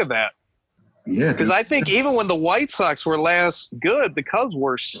think of that. Yeah, because I think even when the White Sox were last good, the Cubs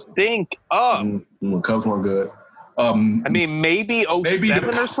were stink up. The Cubs weren't good. I mean, maybe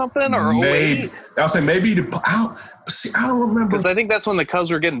 07 or something, or 08? I'll say maybe I don't remember. Because I think that's when the Cubs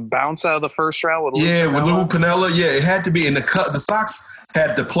were getting bounced out of the first round with Lou Piniella. With Lou Piniella. Yeah, it had to be. And the Sox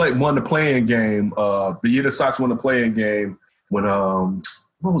had to won the play-in game. The year the Sox won the play-in game when,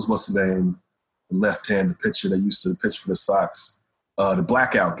 what's the name? The left-handed pitcher that used to pitch for the Sox. The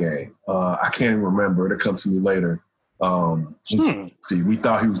blackout game. I can't even remember. It'll come to me later. We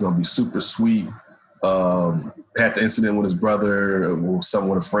thought he was going to be super sweet. Had the incident with his brother, or something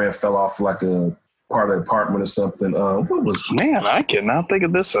when a friend fell off like a part of the apartment or something. What was it? Man, I cannot think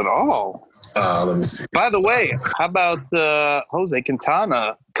of this at all. Let me see. By the way, how about Jose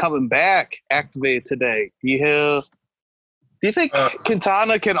Quintana coming back, activated today? Do you think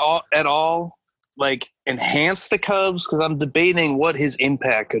Quintana can at all enhance the Cubs? Because I'm debating what his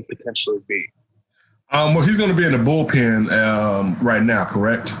impact could potentially be. Well, he's going to be in the bullpen right now,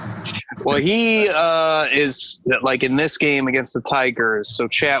 correct? Well, he is like in this game against the Tigers. So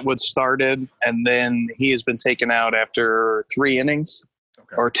Chatwood started, and then he has been taken out after 3 innings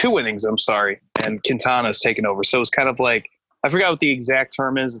or 2 innings. I'm sorry, and Quintana's taken over. So it's kind of like, I forgot what the exact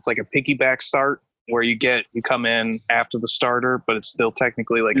term is. It's like a piggyback start where you come in after the starter, but it's still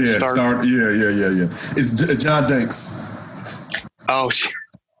technically like a start. Yeah. It's John Danks. Oh shit!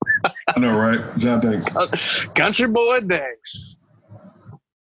 I know, right? John Danks. Country boy Danks.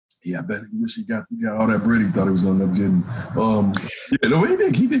 Yeah, I bet he wish he got all that bread he thought he was going to end up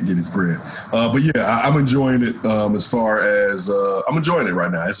getting. He did get his bread. But yeah, I'm enjoying it as far as I'm enjoying it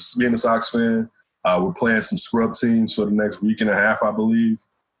right now. As being a Sox fan, we're playing some scrub teams for the next week and a half, I believe.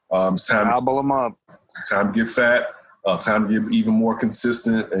 It's time. Gobble them up. Time to get fat. Time to get even more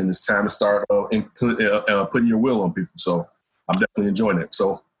consistent, and it's time to start putting your will on people. So I'm definitely enjoying it.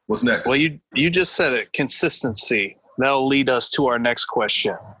 So what's next? Well, you just said it. Consistency. That'll lead us to our next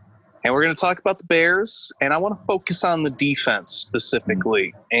question. And we're going to talk about the Bears, and I want to focus on the defense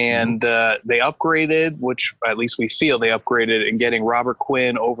specifically. And they upgraded, which at least we feel they upgraded, in getting Robert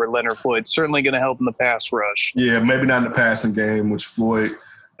Quinn over Leonard Floyd. Certainly going to help in the pass rush. Yeah, maybe not in the passing game, which Floyd,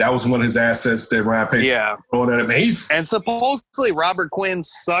 that was one of his assets that Ryan Pace throwing at him. And supposedly Robert Quinn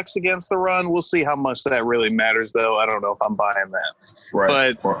sucks against the run. We'll see how much that really matters, though. I don't know if I'm buying that.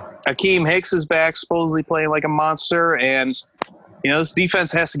 Right. But Akeem Hicks is back, supposedly playing like a monster, and this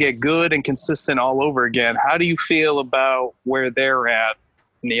defense has to get good and consistent all over again. How do you feel about where they're at?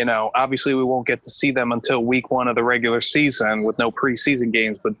 Obviously we won't get to see them until week 1 of the regular season with no preseason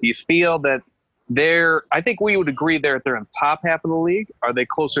games, but do you feel that I think we would agree they're in the top half of the league? Are they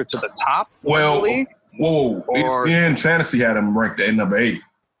closer to the top of the league? Whoa. ESPN Fantasy had them ranked at number 8.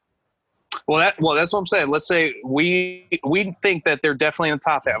 Well, that's what I'm saying. Let's say we think that they're definitely in the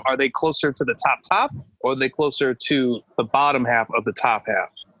top half. Are they closer to the top, or are they closer to the bottom half of the top half?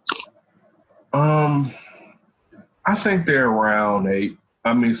 I think they're around 8.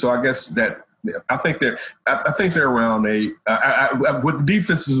 I mean, so I guess that I think they're around 8. With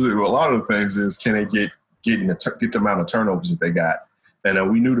defenses, a lot of the things is, can they get the amount of turnovers that they got? And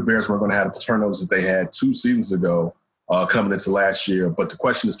we knew the Bears weren't going to have the turnovers that they had 2 seasons ago. Coming into last year. But the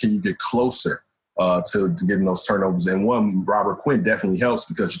question is, can you get closer to getting those turnovers? And one, Robert Quinn definitely helps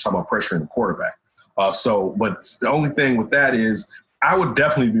because you're talking about pressuring the quarterback. But the only thing with that is, I would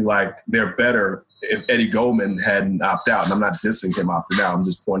definitely be like, they're better if Eddie Goldman hadn't opted out. And I'm not dissing him opting out. I'm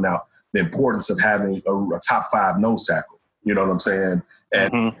just pointing out the importance of having a top 5 nose tackle. You know what I'm saying?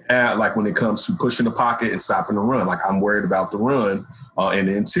 And like when it comes to pushing the pocket and stopping the run, like I'm worried about the run in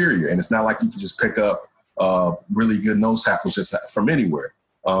the interior. And it's not like you can just pick up really good nose tackles just from anywhere.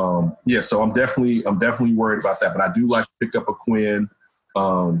 So I'm definitely worried about that. But I do like to pick up a Quinn.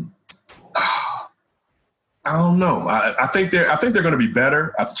 I don't know. I think they're going to be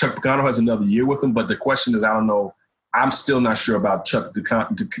better. Chuck Pagano has another year with them, but the question is, I don't know. I'm still not sure about Chuck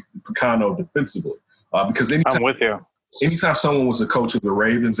Pagano defensively because I'm with you. Anytime someone was a coach of the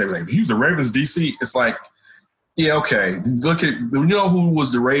Ravens, they were like, "He's the Ravens DC." It's like, yeah, okay. Look at who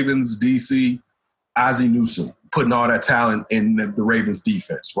was the Ravens DC. Ozzie Newsome putting all that talent in the Ravens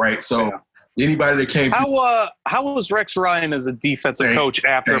defense, right? So anybody that came, how was Rex Ryan as a defensive coach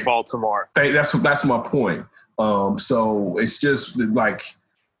after Baltimore? That's my point. So it's just like,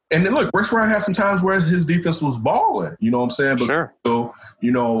 and then look, Rex Ryan had some times where his defense was balling. You know what I'm saying? But sure. Still,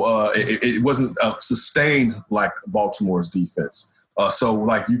 it wasn't sustained like Baltimore's defense. So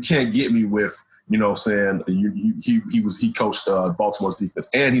like, you can't get me with. You know what I'm saying? He coached Baltimore's defense,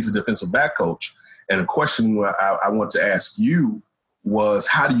 and he's a defensive back coach. And a question I want to ask you was,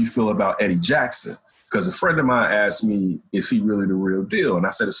 how do you feel about Eddie Jackson? Because a friend of mine asked me, is he really the real deal? And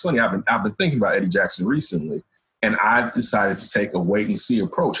I said, it's funny. I've been thinking about Eddie Jackson recently, and I decided to take a wait and see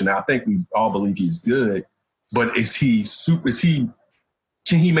approach. And I think we all believe he's good, but can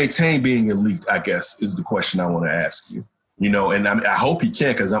he maintain being elite? I guess is the question I want to ask you. And I hope he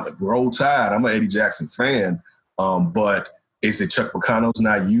can, because I'm Roll Tide. I'm an Eddie Jackson fan. But is it Chuck Pagano's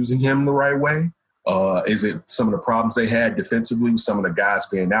not using him the right way? Is it some of the problems they had defensively with some of the guys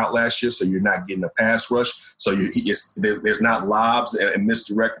being out last year, so you're not getting a pass rush? So there's not lobs and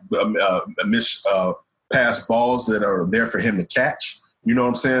pass balls that are there for him to catch. You know what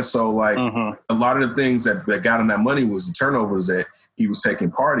I'm saying? So, like, a lot of the things that got him that money was the turnovers that he was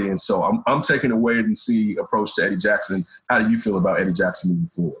taking part in. So I'm taking a wait-and-see approach to Eddie Jackson. How do you feel about Eddie Jackson moving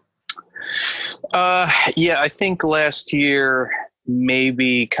forward? I think last year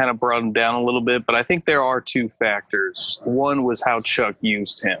maybe kind of brought him down a little bit, but I think there are 2 factors. One was how Chuck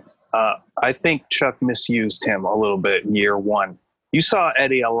used him. I think Chuck misused him a little bit in year 1. You saw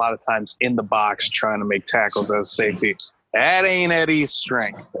Eddie a lot of times in the box trying to make tackles as safety. That ain't Eddie's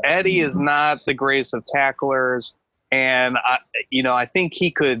strength. Eddie is not the greatest of tacklers. And, I think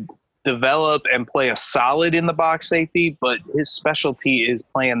he could develop and play a solid in the box safety, but his specialty is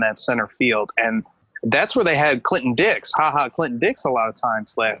playing that center field. And that's where they had Clinton Dix, Clinton Dix a lot of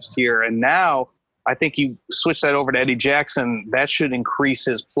times last year. And now I think you switch that over to Eddie Jackson, that should increase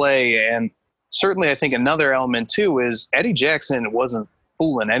his play. And certainly I think another element too is Eddie Jackson wasn't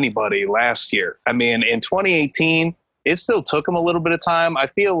fooling anybody last year. I mean, in 2018, it still took him a little bit of time. I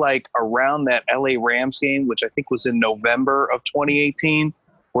feel like around that LA Rams game, which I think was in November of 2018,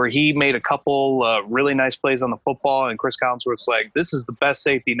 where he made a couple really nice plays on the football, and Chris Collinsworth's like, this is the best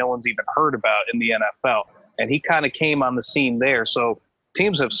safety no one's even heard about in the NFL. And he kind of came on the scene there. So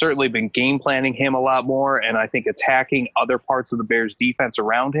teams have certainly been game planning him a lot more, and I think attacking other parts of the Bears defense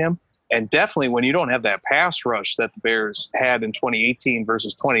around him. And definitely when you don't have that pass rush that the Bears had in 2018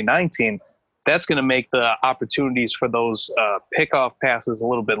 versus 2019, that's going to make the opportunities for those pickoff passes a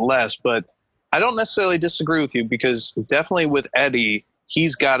little bit less. But I don't necessarily disagree with you, because definitely with Eddie,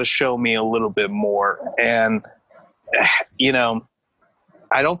 he's got to show me a little bit more. And,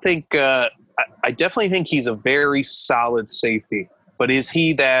 I don't think I definitely think he's a very solid safety. But is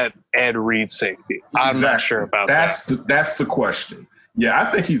he that Ed Reed safety? I'm not sure about that. That's the question. Yeah,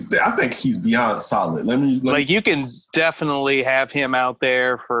 I think he's beyond solid. Let me you can definitely have him out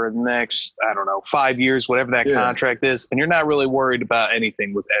there for the next, 5 years, whatever that contract is, and you're not really worried about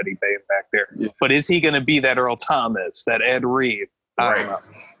anything with Eddie being back there. Yeah. But is he going to be that Earl Thomas, that Ed Reed? I don't know.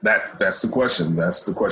 That's the question. That's the question.